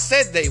like I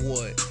said they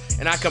would,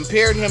 and I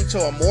compared him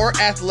to a more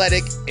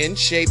athletic,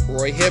 in-shape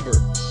Roy Hibbert.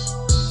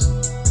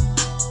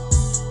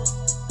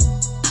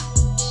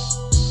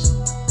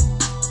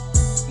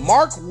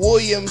 Mark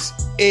Williams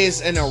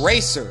is an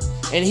eraser,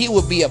 and he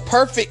would be a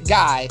perfect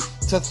guy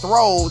to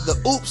throw the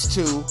oops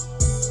to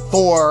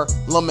for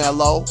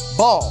LaMelo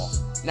Ball.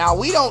 Now,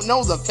 we don't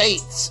know the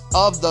fates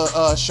of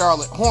the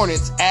Charlotte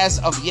Hornets as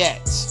of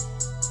yet.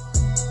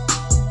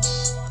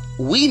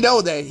 We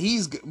know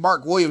that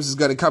Mark Williams is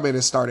going to come in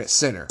and start at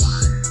center.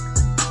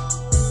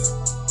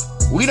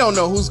 We don't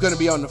know who's going to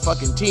be on the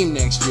fucking team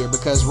next year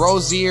because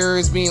Rozier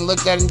is being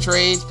looked at in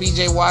trades,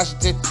 PJ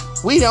Washington.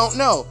 We don't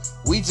know.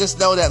 We just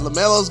know that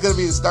LaMelo is going to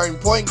be the starting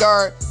point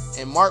guard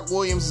and Mark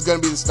Williams is going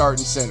to be the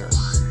starting center.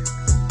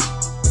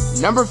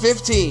 Number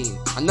 16,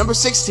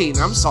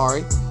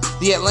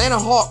 the Atlanta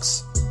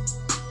Hawks.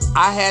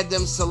 I had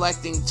them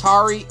selecting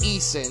Tari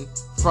Eason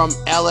from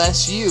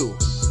LSU,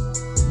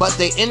 but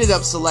they ended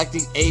up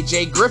selecting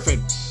AJ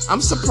Griffin.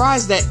 I'm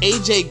surprised that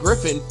AJ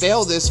Griffin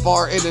fell this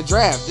far in the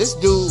draft. This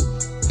dude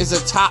is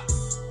a top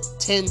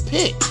 10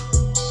 pick.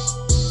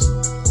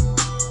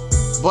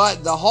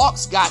 But the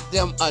Hawks got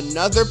them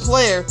another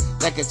player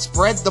that could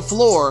spread the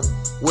floor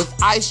with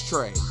Ice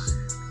Tray.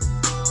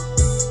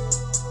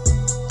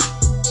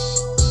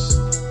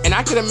 And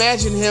I could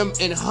imagine him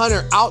and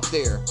Hunter out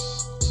there.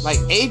 Like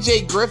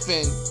AJ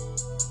Griffin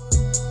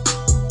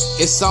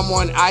is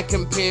someone I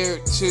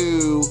compared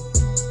to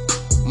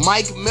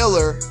Mike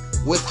Miller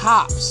with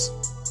hops.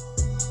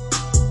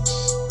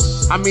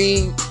 I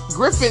mean,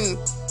 Griffin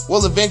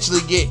will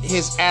eventually get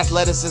his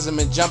athleticism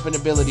and jumping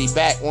ability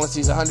back once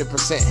he's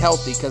 100%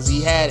 healthy because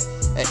he had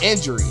an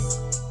injury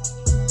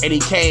and he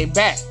came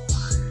back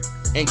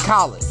in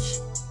college.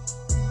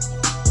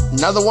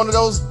 Another one of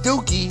those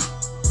Dookie.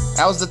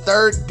 That was the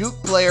third Duke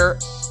player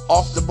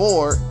off the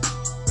board.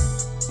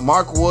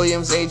 Mark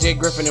Williams, AJ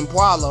Griffin, and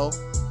Poilo.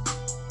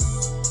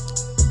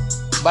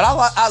 But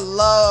I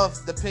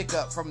love the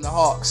pickup from the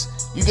Hawks.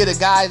 You get a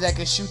guy that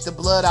can shoot the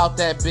blood out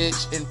that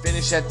bitch and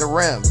finish at the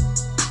rim.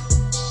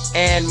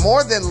 And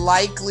more than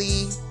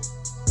likely,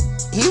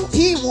 he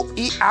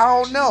I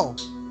don't know.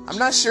 I'm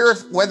not sure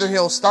whether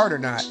he'll start or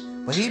not.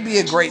 But he'd be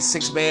a great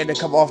sixth man to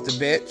come off the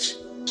bench.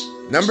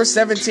 Number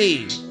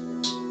 17,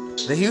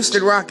 the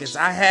Houston Rockets.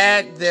 I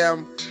had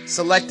them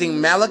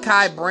selecting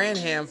Malachi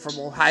Branham from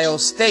Ohio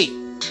State.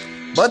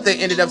 But they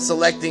ended up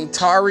selecting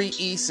Tari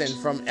Eason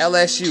from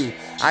LSU.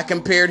 I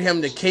compared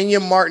him to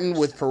Kenyon Martin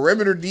with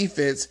perimeter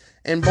defense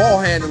and ball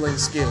handling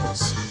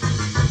skills.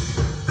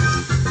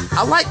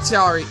 I like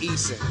Tari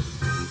Eason.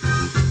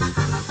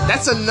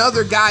 That's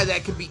another guy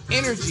that could be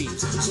energy.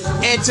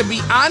 And to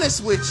be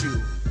honest with you,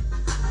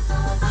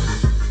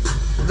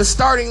 the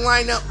starting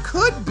lineup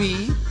could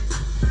be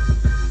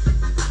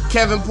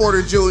Kevin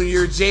Porter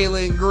Jr.,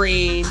 Jalen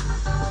Green,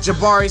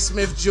 Jabari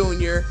Smith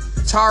Jr.,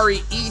 Tari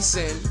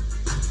Eason,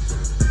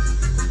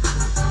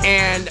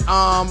 and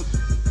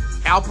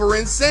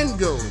Alperen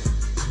Sengun.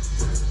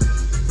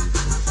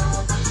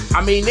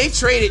 I mean, they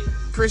traded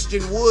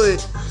Christian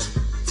Wood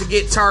to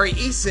get Tari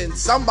Eason,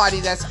 somebody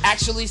that's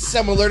actually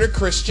similar to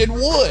Christian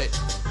Wood.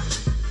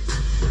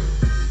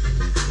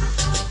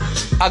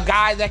 A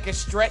guy that can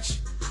stretch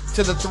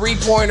to the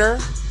three-pointer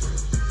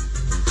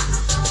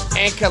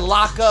and can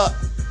lock up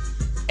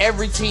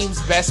every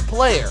team's best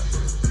player.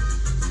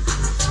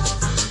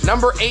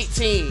 Number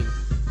 18,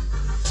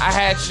 I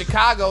had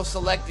Chicago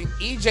selecting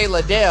E.J.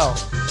 Liddell.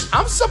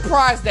 I'm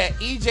surprised that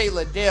E.J.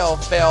 Liddell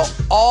fell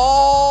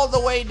all the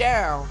way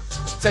down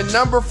to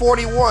number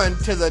 41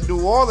 to the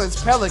New Orleans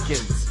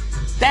Pelicans.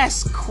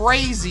 That's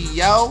crazy,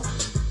 yo.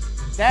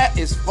 That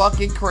is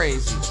fucking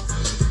crazy.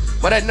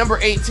 But at number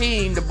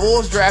 18, the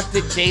Bulls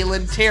drafted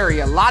Dalen Terry.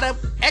 A lot of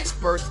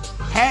experts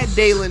had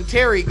Dalen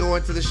Terry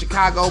going to the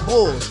Chicago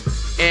Bulls.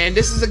 And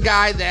this is a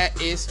guy that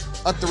is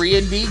a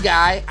 3-and-D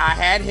guy. I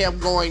had him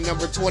going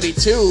number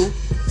 22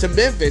 to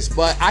Memphis,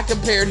 but I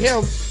compared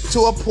him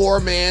to a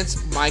poor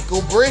man's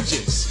Michael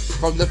Bridges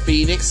from the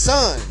Phoenix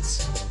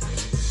Suns.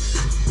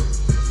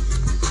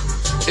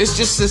 It's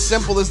just as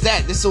simple as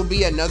that. This will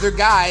be another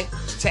guy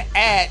to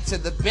add to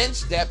the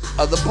bench depth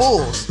of the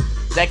Bulls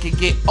that can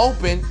get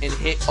open and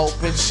hit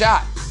open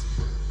shots.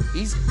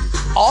 He's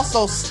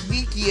also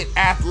sneaky and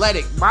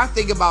athletic. My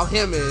thing about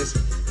him is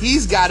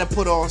he's got to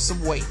put on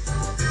some weight.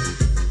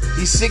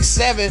 He's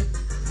 6'7",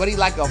 but he's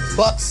like a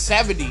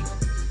 $170.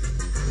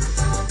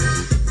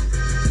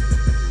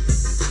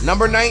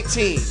 Number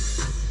 19,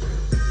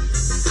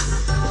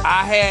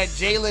 I had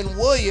Jalen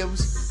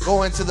Williams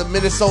going to the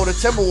Minnesota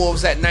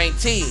Timberwolves at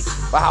 19.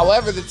 But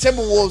however, the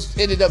Timberwolves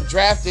ended up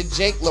drafting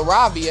Jake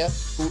LaRavia,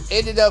 who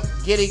ended up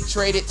getting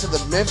traded to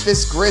the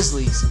Memphis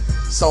Grizzlies.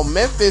 So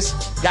Memphis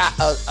got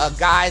a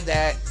guy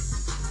that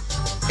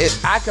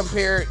I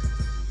compared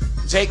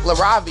Jake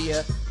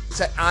LaRavia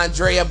to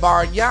Andrea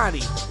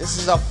Bargnani. This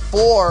is a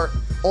 4,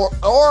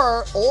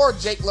 or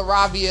Jake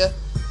LaRavia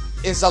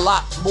is a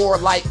lot more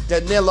like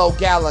Danilo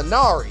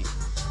Gallinari.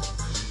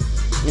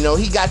 You know,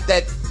 he got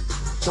that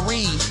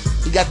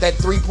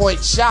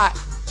 3-point shot,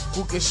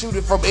 who can shoot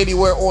it from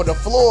anywhere on the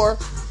floor,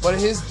 but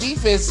his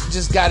defense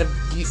just got to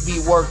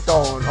be worked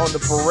on the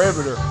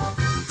perimeter.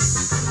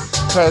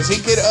 Because he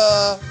could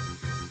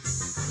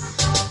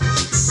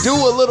do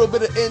a little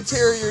bit of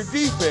interior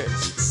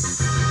defense.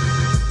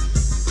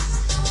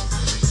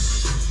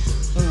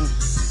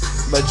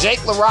 But Jake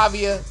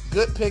LaRavia,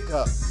 good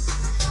pickup.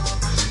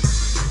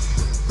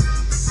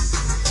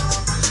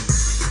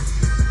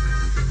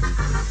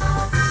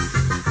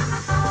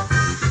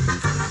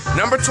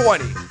 Number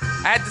 20.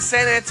 I had the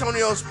San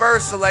Antonio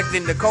Spurs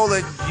selecting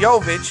Nikola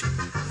Jovic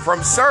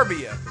from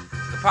Serbia,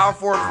 the power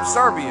forward from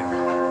Serbia.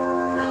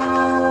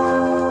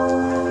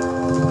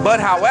 But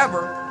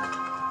however,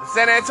 the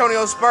San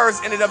Antonio Spurs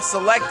ended up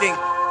selecting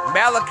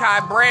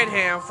Malachi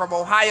Branham from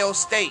Ohio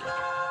State.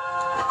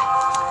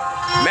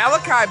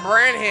 Malachi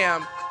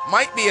Branham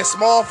might be a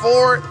small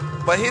forward,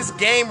 but his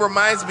game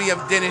reminds me of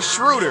Dennis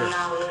Schroeder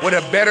with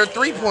a better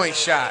 3-point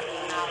shot.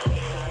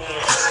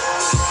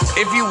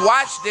 If you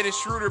watch Dennis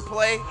Schroeder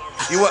play,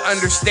 you will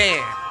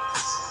understand.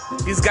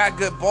 He's got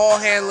good ball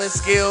handling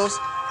skills,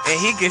 and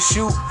he can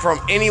shoot from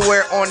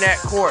anywhere on that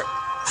court.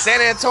 San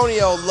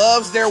Antonio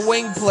loves their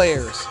wing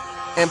players,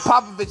 and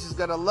Popovich is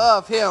going to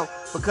love him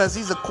because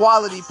he's a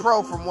quality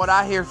pro from what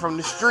I hear from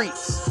the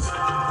streets.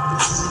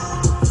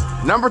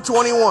 Number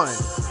 21.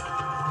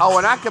 Oh,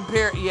 and I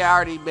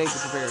already made the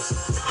comparison.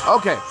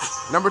 Okay,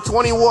 number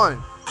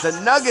 21. The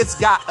Nuggets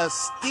got a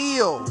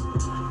steal.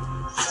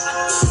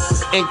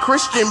 And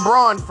Christian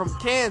Braun from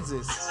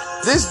Kansas.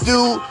 This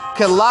dude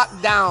can lock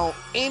down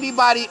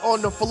anybody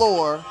on the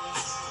floor.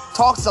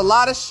 Talks a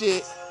lot of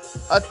shit.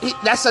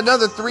 That's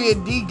another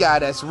 3-and-D guy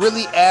that's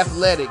really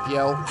athletic,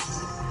 yo.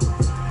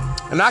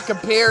 And I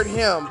compared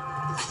him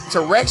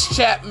to Rex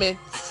Chapman,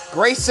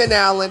 Grayson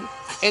Allen,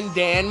 and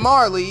Dan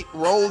Marley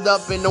rolled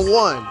up into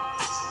one.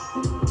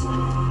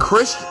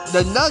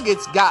 The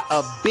Nuggets got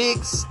a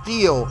big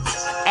steal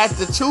at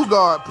the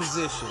 2-guard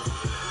position.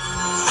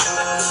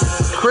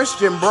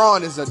 Christian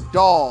Braun is a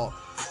dog.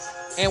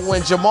 And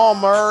when Jamal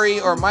Murray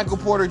or Michael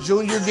Porter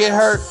Jr. get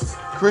hurt,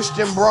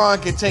 Christian Braun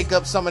can take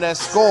up some of that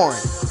scoring.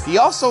 He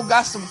also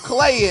got some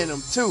clay in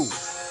him, too.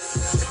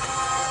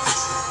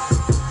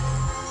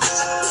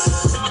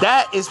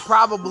 That is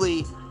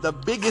probably the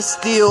biggest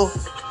steal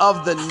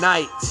of the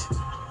night.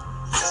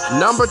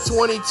 Number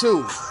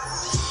 22.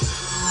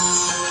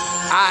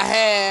 I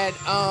had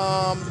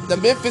the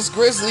Memphis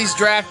Grizzlies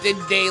drafted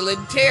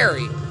Dalen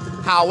Terry.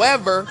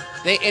 However,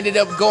 they ended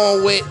up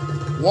going with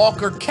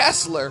Walker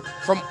Kessler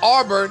from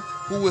Auburn,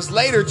 who was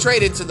later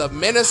traded to the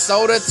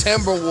Minnesota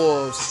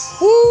Timberwolves.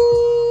 Woo!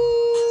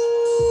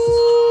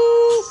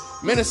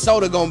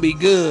 Minnesota gonna be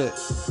good.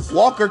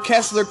 Walker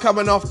Kessler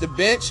coming off the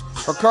bench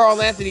for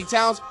Karl Anthony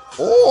Towns,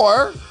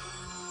 or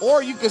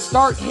you can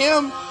start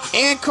him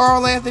and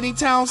Karl Anthony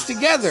Towns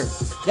together.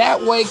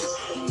 That way,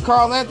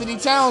 Karl Anthony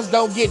Towns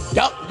don't get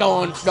dunked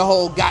on the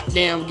whole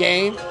goddamn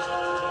game.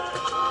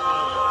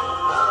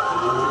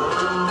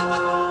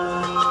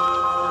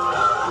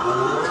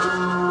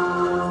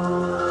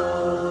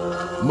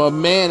 But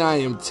man, I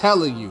am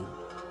telling you.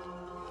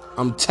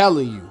 I'm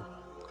telling you.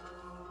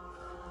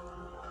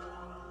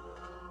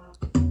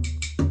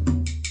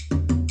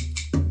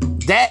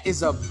 That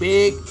is a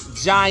big,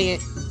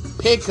 giant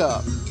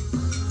pickup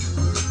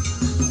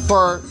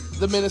for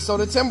the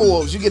Minnesota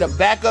Timberwolves. You get a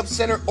backup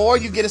center or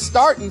you get a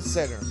starting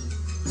center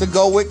to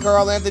go with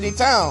Karl Anthony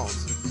Towns.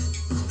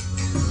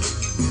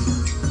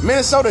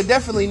 Minnesota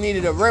definitely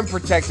needed a rim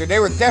protector. They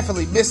were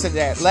definitely missing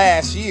that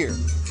last year.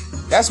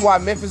 That's why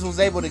Memphis was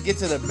able to get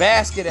to the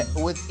basket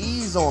with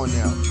ease on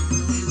them.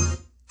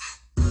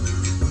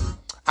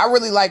 I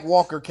really like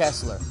Walker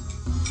Kessler.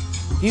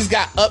 He's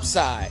got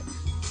upside.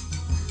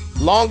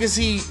 Long as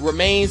he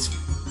remains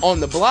on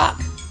the block,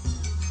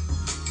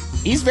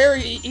 his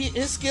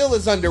skill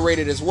is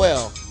underrated as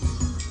well.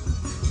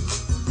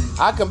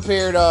 I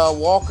compared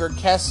Walker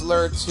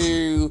Kessler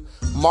to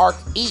Mark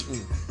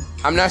Eaton.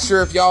 I'm not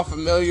sure if y'all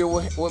familiar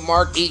with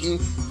Mark Eaton.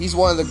 He's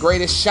one of the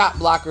greatest shot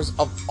blockers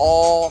of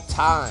all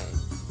time.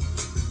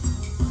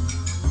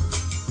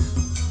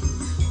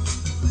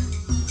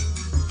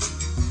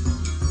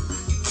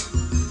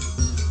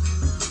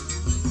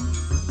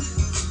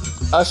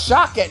 A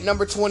shock at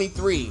number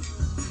 23.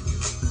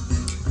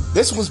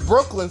 This was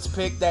Brooklyn's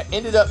pick that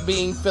ended up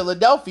being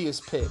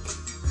Philadelphia's pick.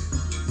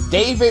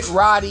 David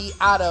Roddy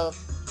out of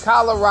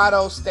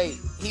Colorado State.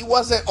 He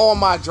wasn't on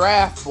my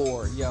draft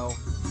board, yo.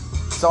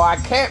 So I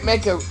can't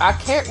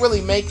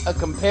really make a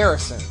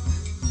comparison.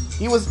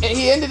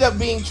 He ended up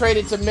being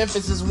traded to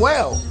Memphis as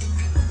well.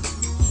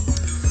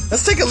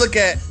 Let's take a look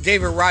at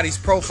David Roddy's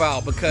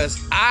profile because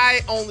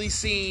I only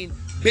seen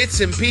bits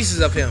and pieces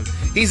of him.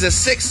 He's a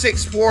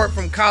 6'6" forward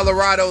from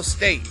Colorado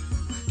State.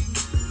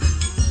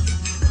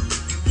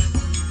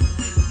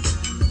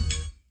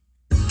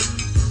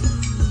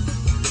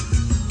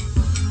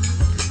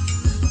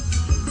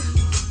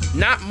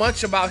 Not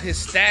much about his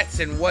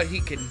stats and what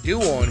he can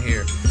do on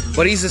here,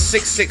 but he's a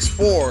 6'6"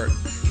 forward.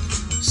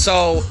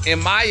 So,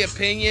 in my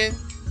opinion,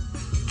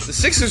 the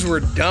Sixers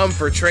were dumb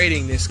for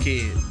trading this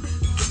kid.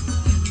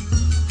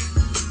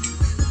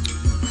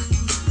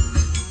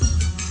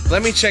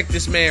 Let me check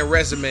this man's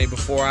resume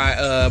before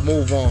I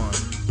move on.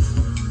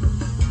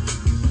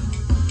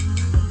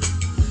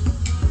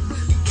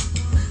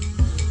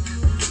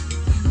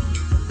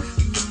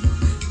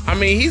 I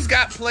mean, he's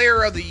got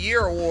Player of the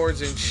Year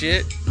awards and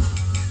shit.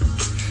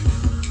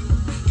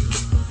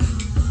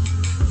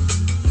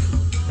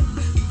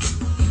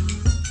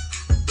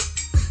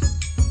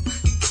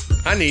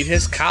 I need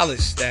his college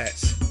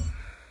stats.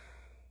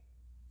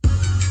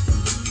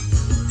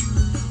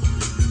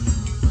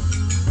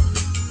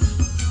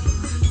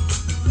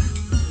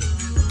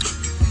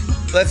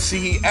 Let's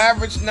see, he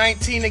averaged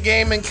 19 a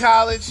game in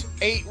college,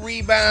 8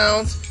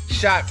 rebounds,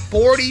 shot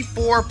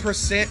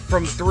 44%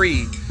 from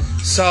 3.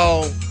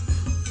 So,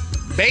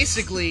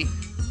 basically,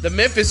 the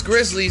Memphis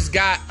Grizzlies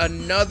got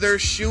another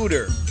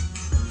shooter.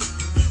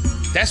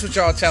 That's what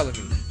y'all telling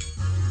me.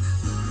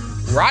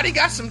 Roddy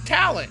got some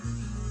talent,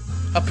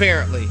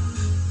 apparently.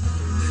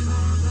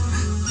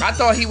 I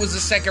thought he was a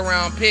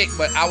second-round pick,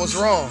 but I was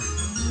wrong.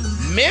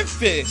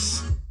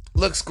 Memphis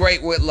looks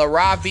great with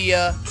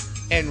LaRavia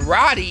and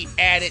Roddy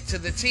added to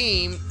the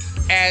team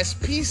as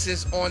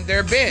pieces on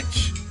their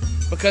bench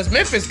because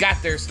Memphis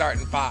got their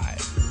starting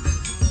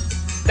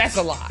 5. That's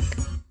a lock.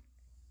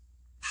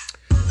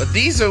 But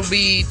these will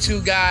be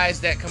 2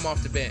 guys that come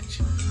off the bench.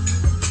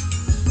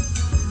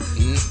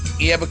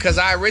 Yeah, because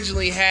I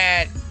originally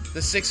had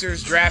the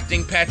Sixers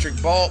drafting Patrick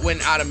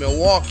Baldwin out of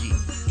Milwaukee.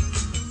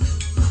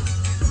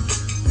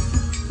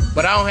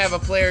 But I don't have a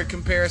player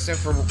comparison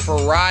for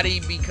Roddy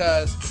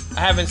because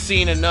I haven't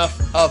seen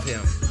enough of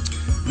him.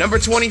 Number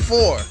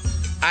 24,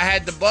 I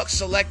had the Bucks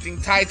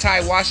selecting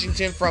Ty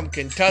Washington from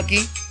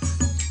Kentucky.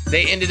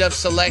 They ended up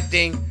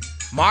selecting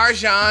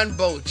Marjon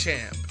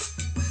Beauchamp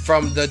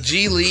from the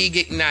G League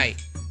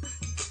Ignite.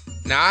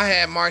 Now, I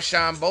had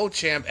Marjon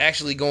Beauchamp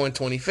actually going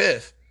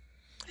 25th.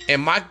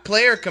 And my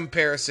player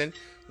comparison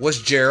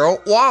was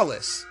Gerald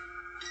Wallace.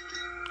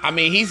 I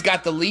mean, he's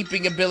got the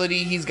leaping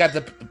ability. He's got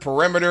the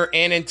perimeter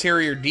and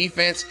interior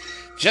defense.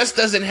 Just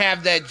doesn't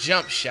have that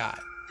jump shot.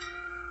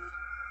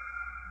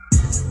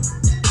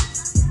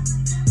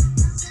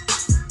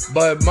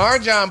 But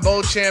Marjon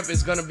Beauchamp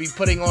is going to be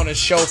putting on a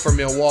show for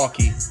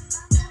Milwaukee.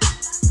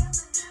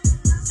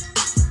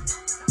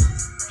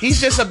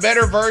 He's just a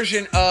better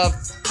version of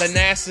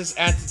Thanasis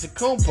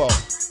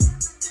Antetokounmpo.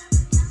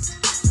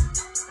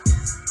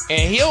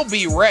 And he'll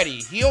be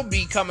ready. He'll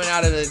be coming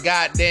out of the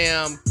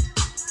goddamn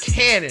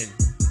cannon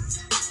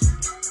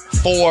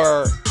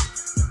for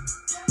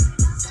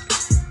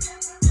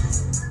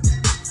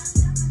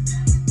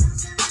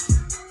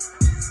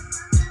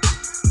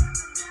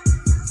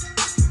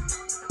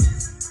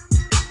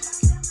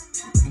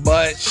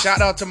but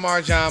shout out to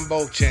Marjon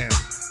Beauchamp.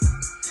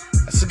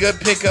 That's a good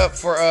pickup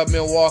for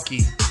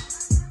Milwaukee.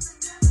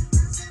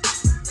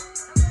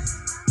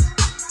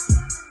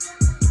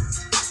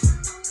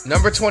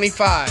 Number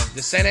 25,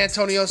 the San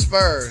Antonio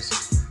Spurs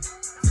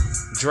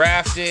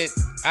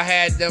I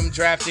had them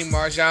drafting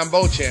Marjon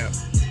Beauchamp.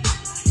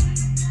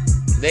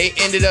 They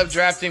ended up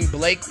drafting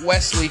Blake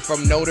Wesley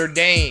from Notre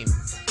Dame.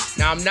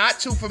 Now, I'm not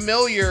too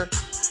familiar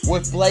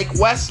with Blake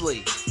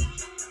Wesley.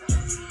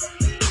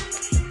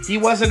 He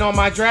wasn't on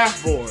my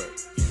draft board.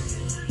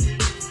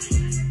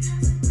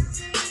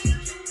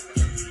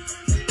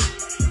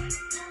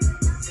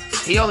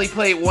 He only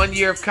played 1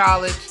 year of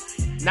college.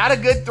 Not a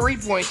good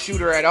three-point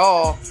shooter at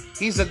all.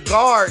 He's a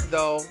guard,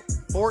 though.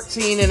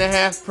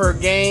 14.5 per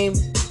game.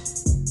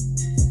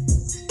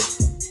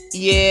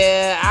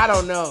 Yeah, I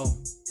don't know.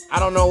 I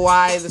don't know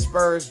why the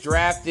Spurs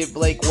drafted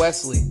Blake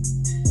Wesley.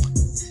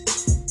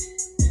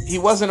 He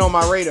wasn't on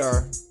my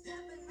radar.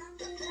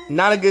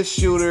 Not a good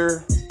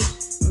shooter.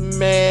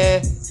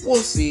 Man, we'll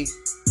see.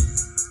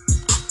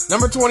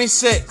 Number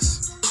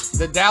 26,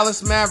 the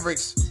Dallas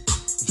Mavericks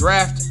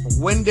draft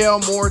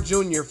Wendell Moore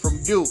Jr.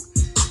 from Duke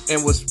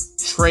and was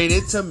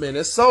traded to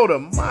Minnesota.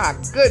 My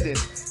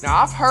goodness. Now,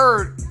 I've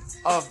heard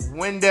of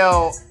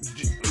Wendell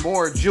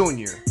Moore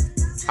Jr.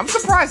 I'm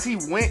surprised he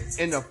went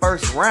in the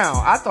first round.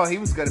 I thought he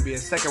was going to be a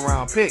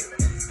second-round pick.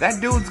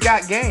 That dude's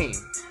got game.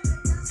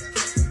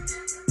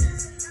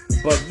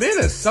 But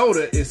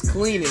Minnesota is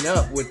cleaning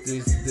up with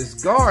this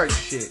guard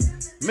shit.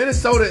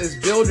 Minnesota is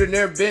building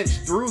their bench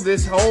through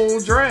this whole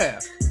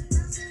draft.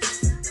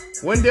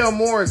 Wendell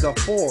Moore is a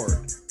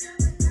forward.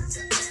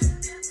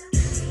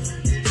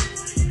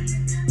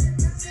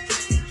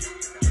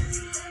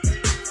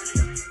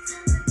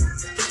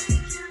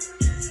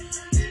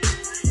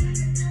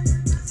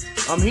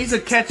 He's a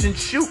catch and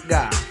shoot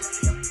guy.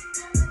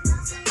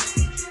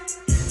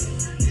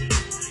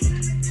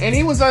 And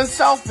he was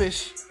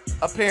unselfish,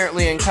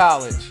 apparently, in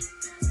college.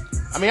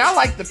 I mean, I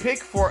like the pick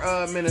for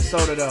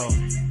Minnesota, though.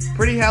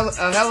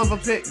 A hell of a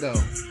pick, though.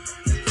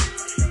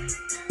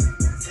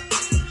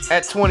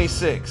 At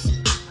 26.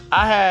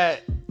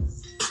 That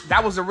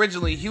was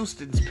originally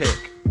Houston's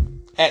pick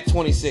at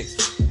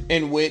 26.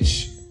 in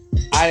which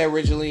I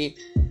originally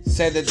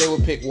said that they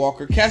would pick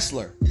Walker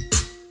Kessler.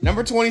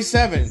 Number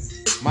 27,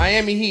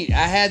 Miami Heat.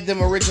 I had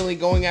them originally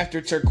going after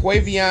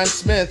Terquavion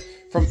Smith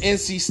from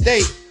NC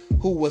State,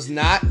 who was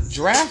not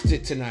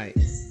drafted tonight.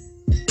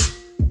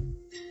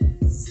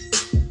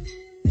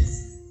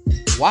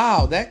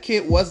 Wow, that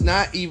kid was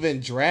not even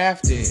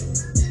drafted.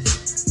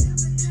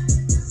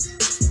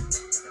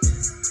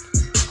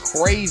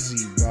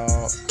 Crazy,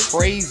 bro.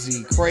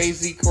 Crazy.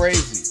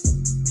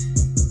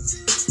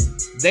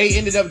 The Heat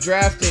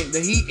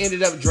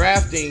ended up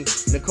drafting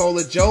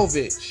Nikola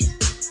Jovic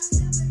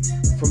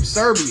from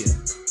Serbia.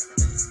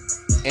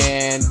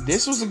 And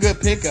this was a good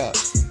pickup.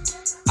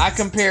 I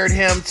compared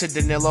him to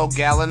Danilo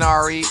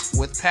Gallinari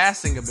with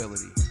passing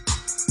ability.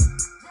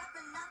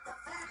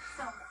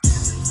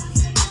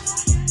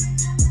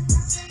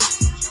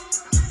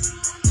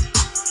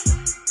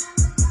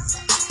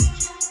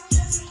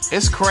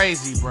 It's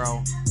crazy,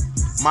 bro.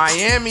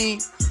 Miami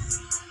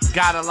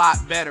got a lot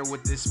better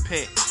with this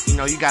pick. You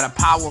know, you got a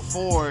power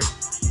forward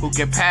who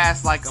can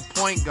pass like a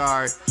point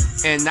guard,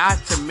 and not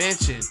to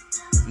mention,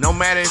 no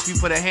matter if you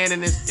put a hand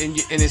in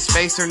his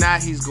face or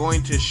not, he's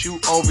going to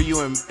shoot over you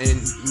and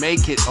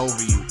make it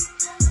over you.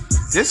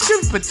 This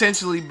could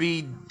potentially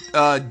be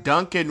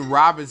Duncan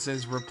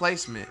Robinson's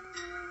replacement.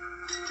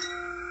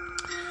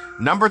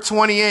 Number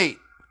 28,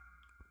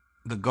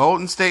 the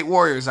Golden State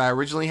Warriors. I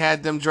originally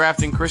had them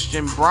drafting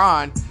Christian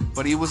Braun,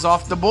 but he was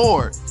off the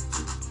board.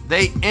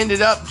 They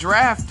ended up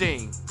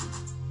drafting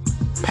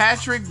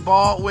Patrick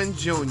Baldwin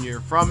Jr.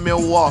 from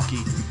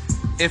Milwaukee.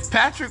 If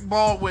Patrick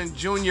Baldwin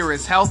Jr.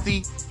 is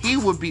healthy, he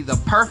would be the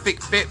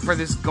perfect fit for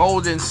this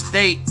Golden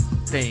State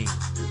thing.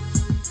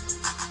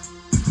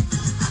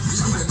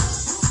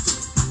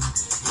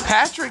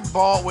 Patrick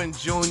Baldwin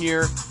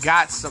Jr.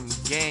 got some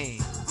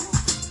game.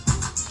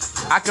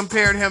 I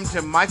compared him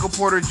to Michael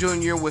Porter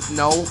Jr. with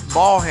no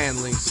ball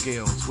handling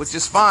skills, which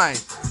is fine,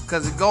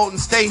 because at Golden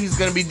State, he's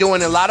going to be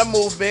doing a lot of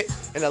movement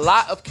and a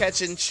lot of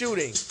catch and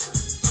shooting.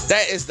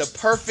 That is the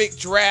perfect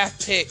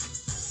draft pick,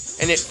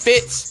 and it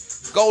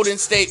fits Golden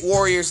State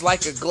Warriors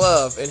like a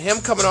glove. And him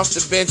coming off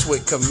the bench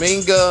with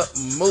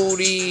Kuminga,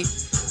 Moody,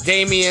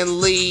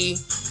 Damian Lee.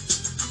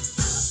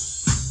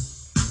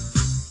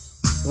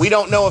 We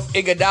don't know if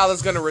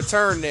Iguodala's going to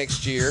return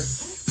next year,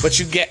 but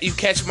you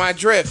catch my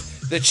drift.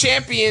 The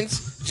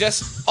champions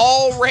just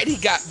already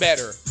got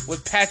better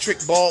with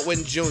Patrick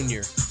Baldwin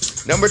Jr.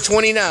 Number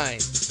 29,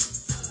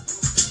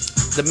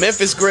 the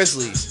Memphis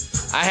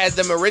Grizzlies. I had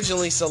them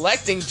originally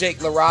selecting Jake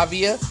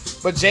LaRavia,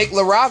 but Jake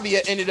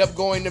LaRavia ended up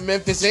going to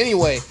Memphis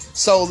anyway.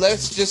 So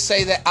let's just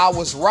say that I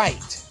was right.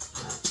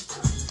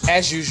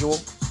 As usual.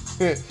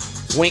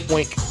 Wink,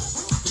 wink.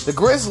 The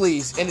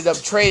Grizzlies ended up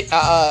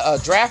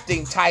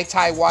drafting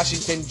Ty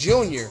Washington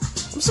Jr.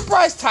 I'm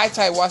surprised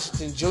Ty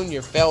Washington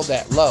Jr. fell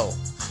that low.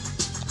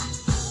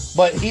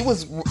 But he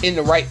was in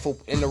the right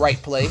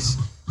place.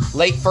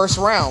 Late first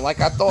round, like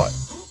I thought.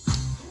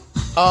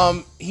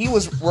 He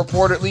was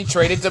reportedly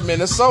traded to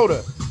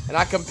Minnesota. And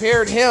I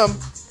compared him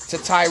to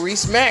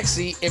Tyrese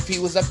Maxey if he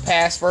was a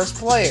pass first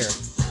player.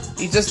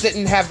 He just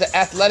didn't have the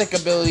athletic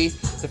ability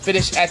to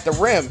finish at the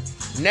rim.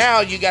 Now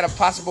you got a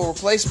possible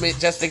replacement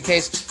just in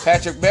case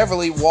Patrick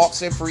Beverley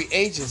walks in free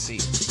agency.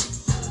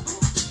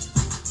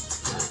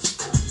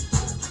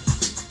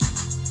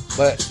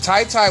 But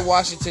Ty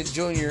Washington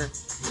Jr.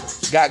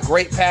 got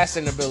great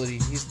passing ability.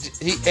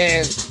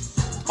 And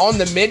on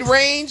the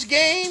mid-range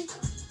game,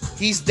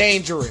 he's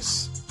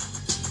dangerous.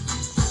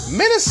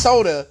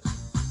 Minnesota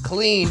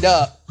cleaned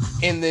up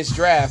in this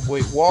draft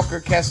with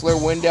Walker Kessler,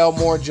 Wendell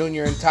Moore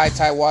Jr., and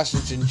Ty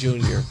Washington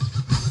Jr.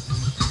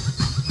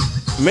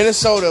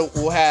 Minnesota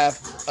will have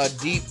a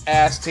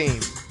deep-ass team.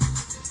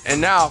 And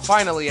now,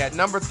 finally, at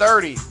number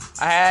 30,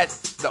 I had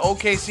the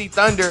OKC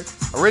Thunder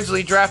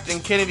originally drafting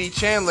Kennedy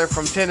Chandler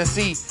from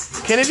Tennessee.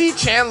 Kennedy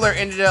Chandler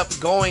ended up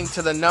going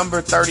to the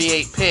number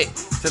 38 pick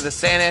to the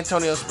San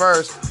Antonio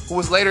Spurs, who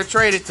was later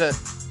traded to,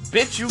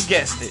 bitch, you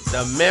guessed it,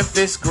 the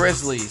Memphis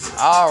Grizzlies.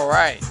 All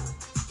right.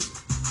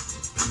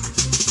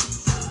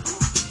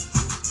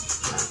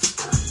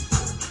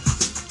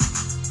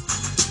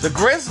 The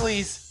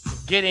Grizzlies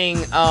getting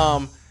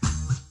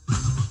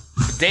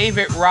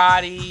David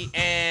Roddy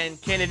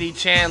and Kennedy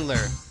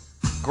Chandler.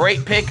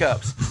 Great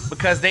pickups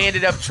because they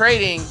ended up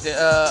trading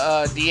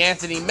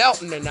DeAnthony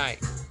Melton tonight.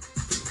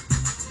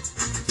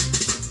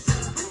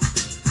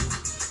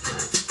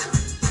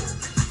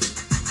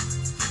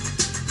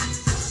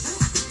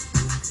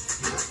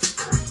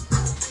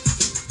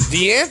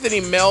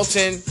 DeAnthony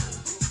Melton,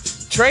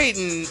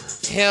 trading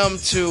him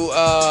to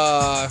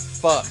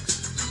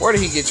where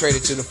did he get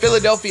traded to? The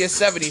Philadelphia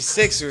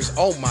 76ers.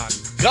 Oh my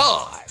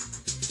God.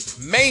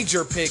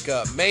 Major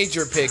pickup.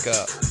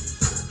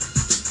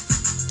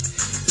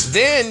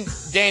 Then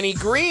Danny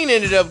Green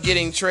ended up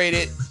getting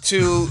traded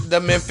to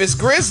the Memphis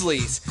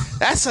Grizzlies.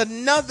 That's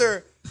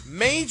another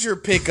major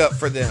pickup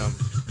for them.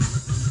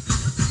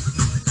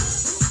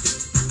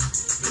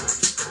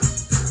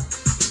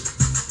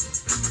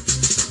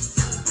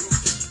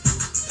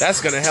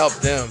 That's going to help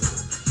them.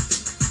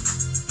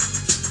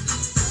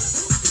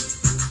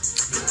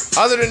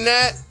 Other than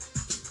that,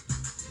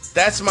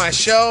 that's my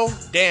show.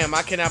 Damn,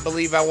 I cannot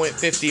believe I went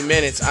 50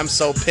 minutes. I'm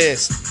so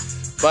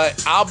pissed.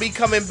 But I'll be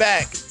coming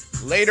back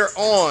later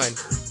on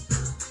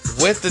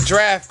with the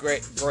draft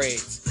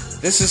grades.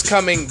 This is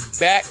coming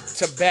back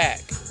to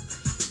back.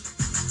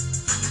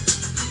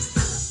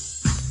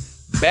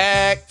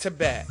 Back to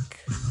back.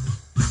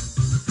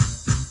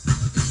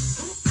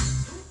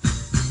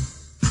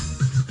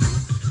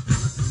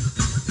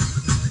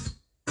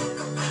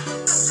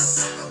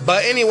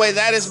 But anyway,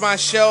 that is my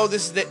show.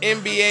 This is the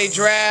NBA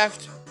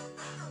draft.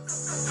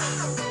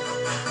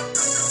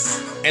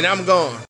 And I'm gone.